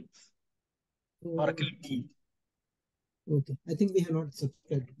Experience. Oracle Okay. Me. Okay. I think we have not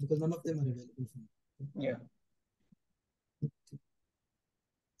subscribed because none of them are available for me. Yeah.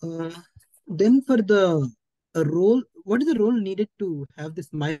 Uh, then for the role, what is the role needed to have this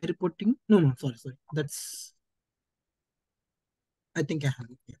my reporting? No, no, sorry, sorry. That's, I think I have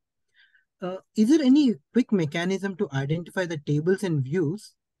it. Yeah. Is there any quick mechanism to identify the tables and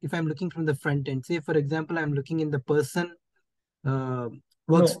views if I'm looking from the front end? Say, for example, I'm looking in the person uh, No,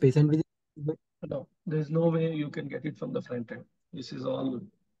 workspace and within. no. There's no way you can get it from the front end. This is all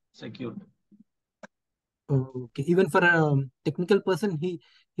secured. Oh, okay, even for a technical person, he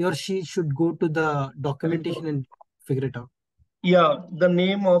or she should go to the documentation and figure it out. Yeah, the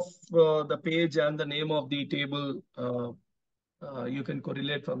name of the page and the name of the table, you can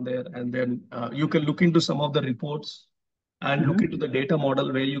correlate from there, and then you can look into some of the reports and look Mhm. into the data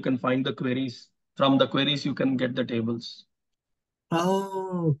model where you can find the queries. From the queries, you can get the tables.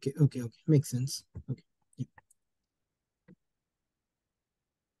 Oh, okay, okay, okay, makes sense. Okay. Yeah.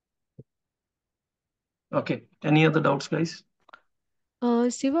 Okay. Any other doubts, guys?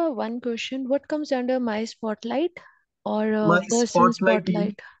 Siva, one question. What comes under my spotlight or My person spotlight is,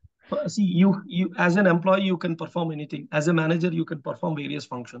 spotlight? see, you as an employee, you can perform anything. As a manager, you can perform various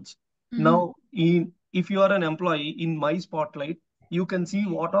functions. Mm-hmm. Now, in if you are an employee in my spotlight, you can see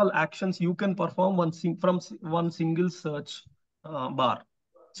what all actions you can perform one single search bar.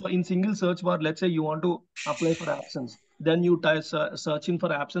 So in single search bar, let's say you want to apply for absence, then you type searching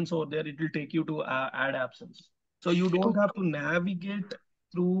for absence over there, it will take you to add absence. So you don't have to navigate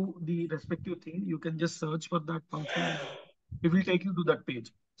through the respective thing. You can just search for that function and it will take you to that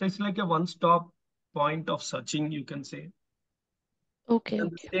page. So it's like a one-stop point of searching, you can say. Okay, And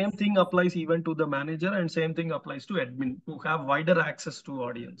the okay, same thing applies even to the manager, and same thing applies to admin who have wider access to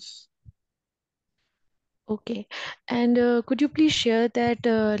audience. okay. And could you please share that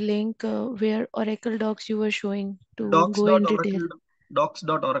link where Oracle Docs you were showing to go in detail? Docs.oracle,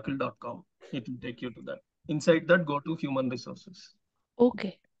 docs.oracle.com. It will take you to that. Inside that, go to human resources.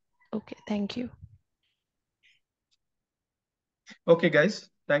 Okay, okay. Thank you. Okay, guys.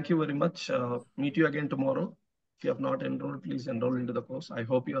 Thank you very much. Meet you again tomorrow. If you have not enrolled, please enroll into the course. I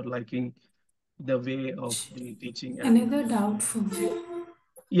hope you are liking the way of the teaching and Another doubt for me.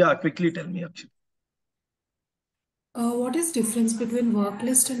 yeah, quickly tell me, Akshay. What is difference between work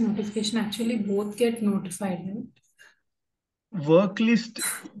list and notification? Actually, both get notified, right? Work list,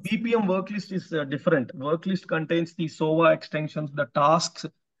 BPM work list is different. Work list contains the SOA extensions, the tasks,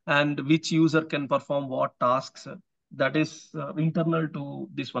 and which user can perform what tasks. That is internal to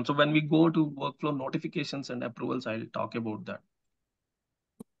this one. So when we go to workflow notifications and approvals, I'll talk about that.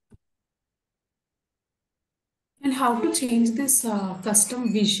 And how to change this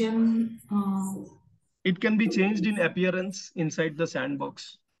custom vision? It can be changed in appearance inside the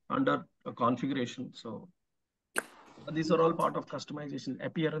sandbox under a configuration. So these are all part of customization,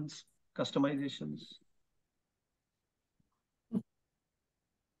 appearance, customizations.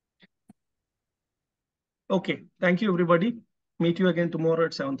 Okay, thank you everybody. Meet you again tomorrow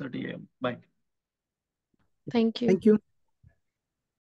at 7:30 a.m. Bye. Thank you. Thank you.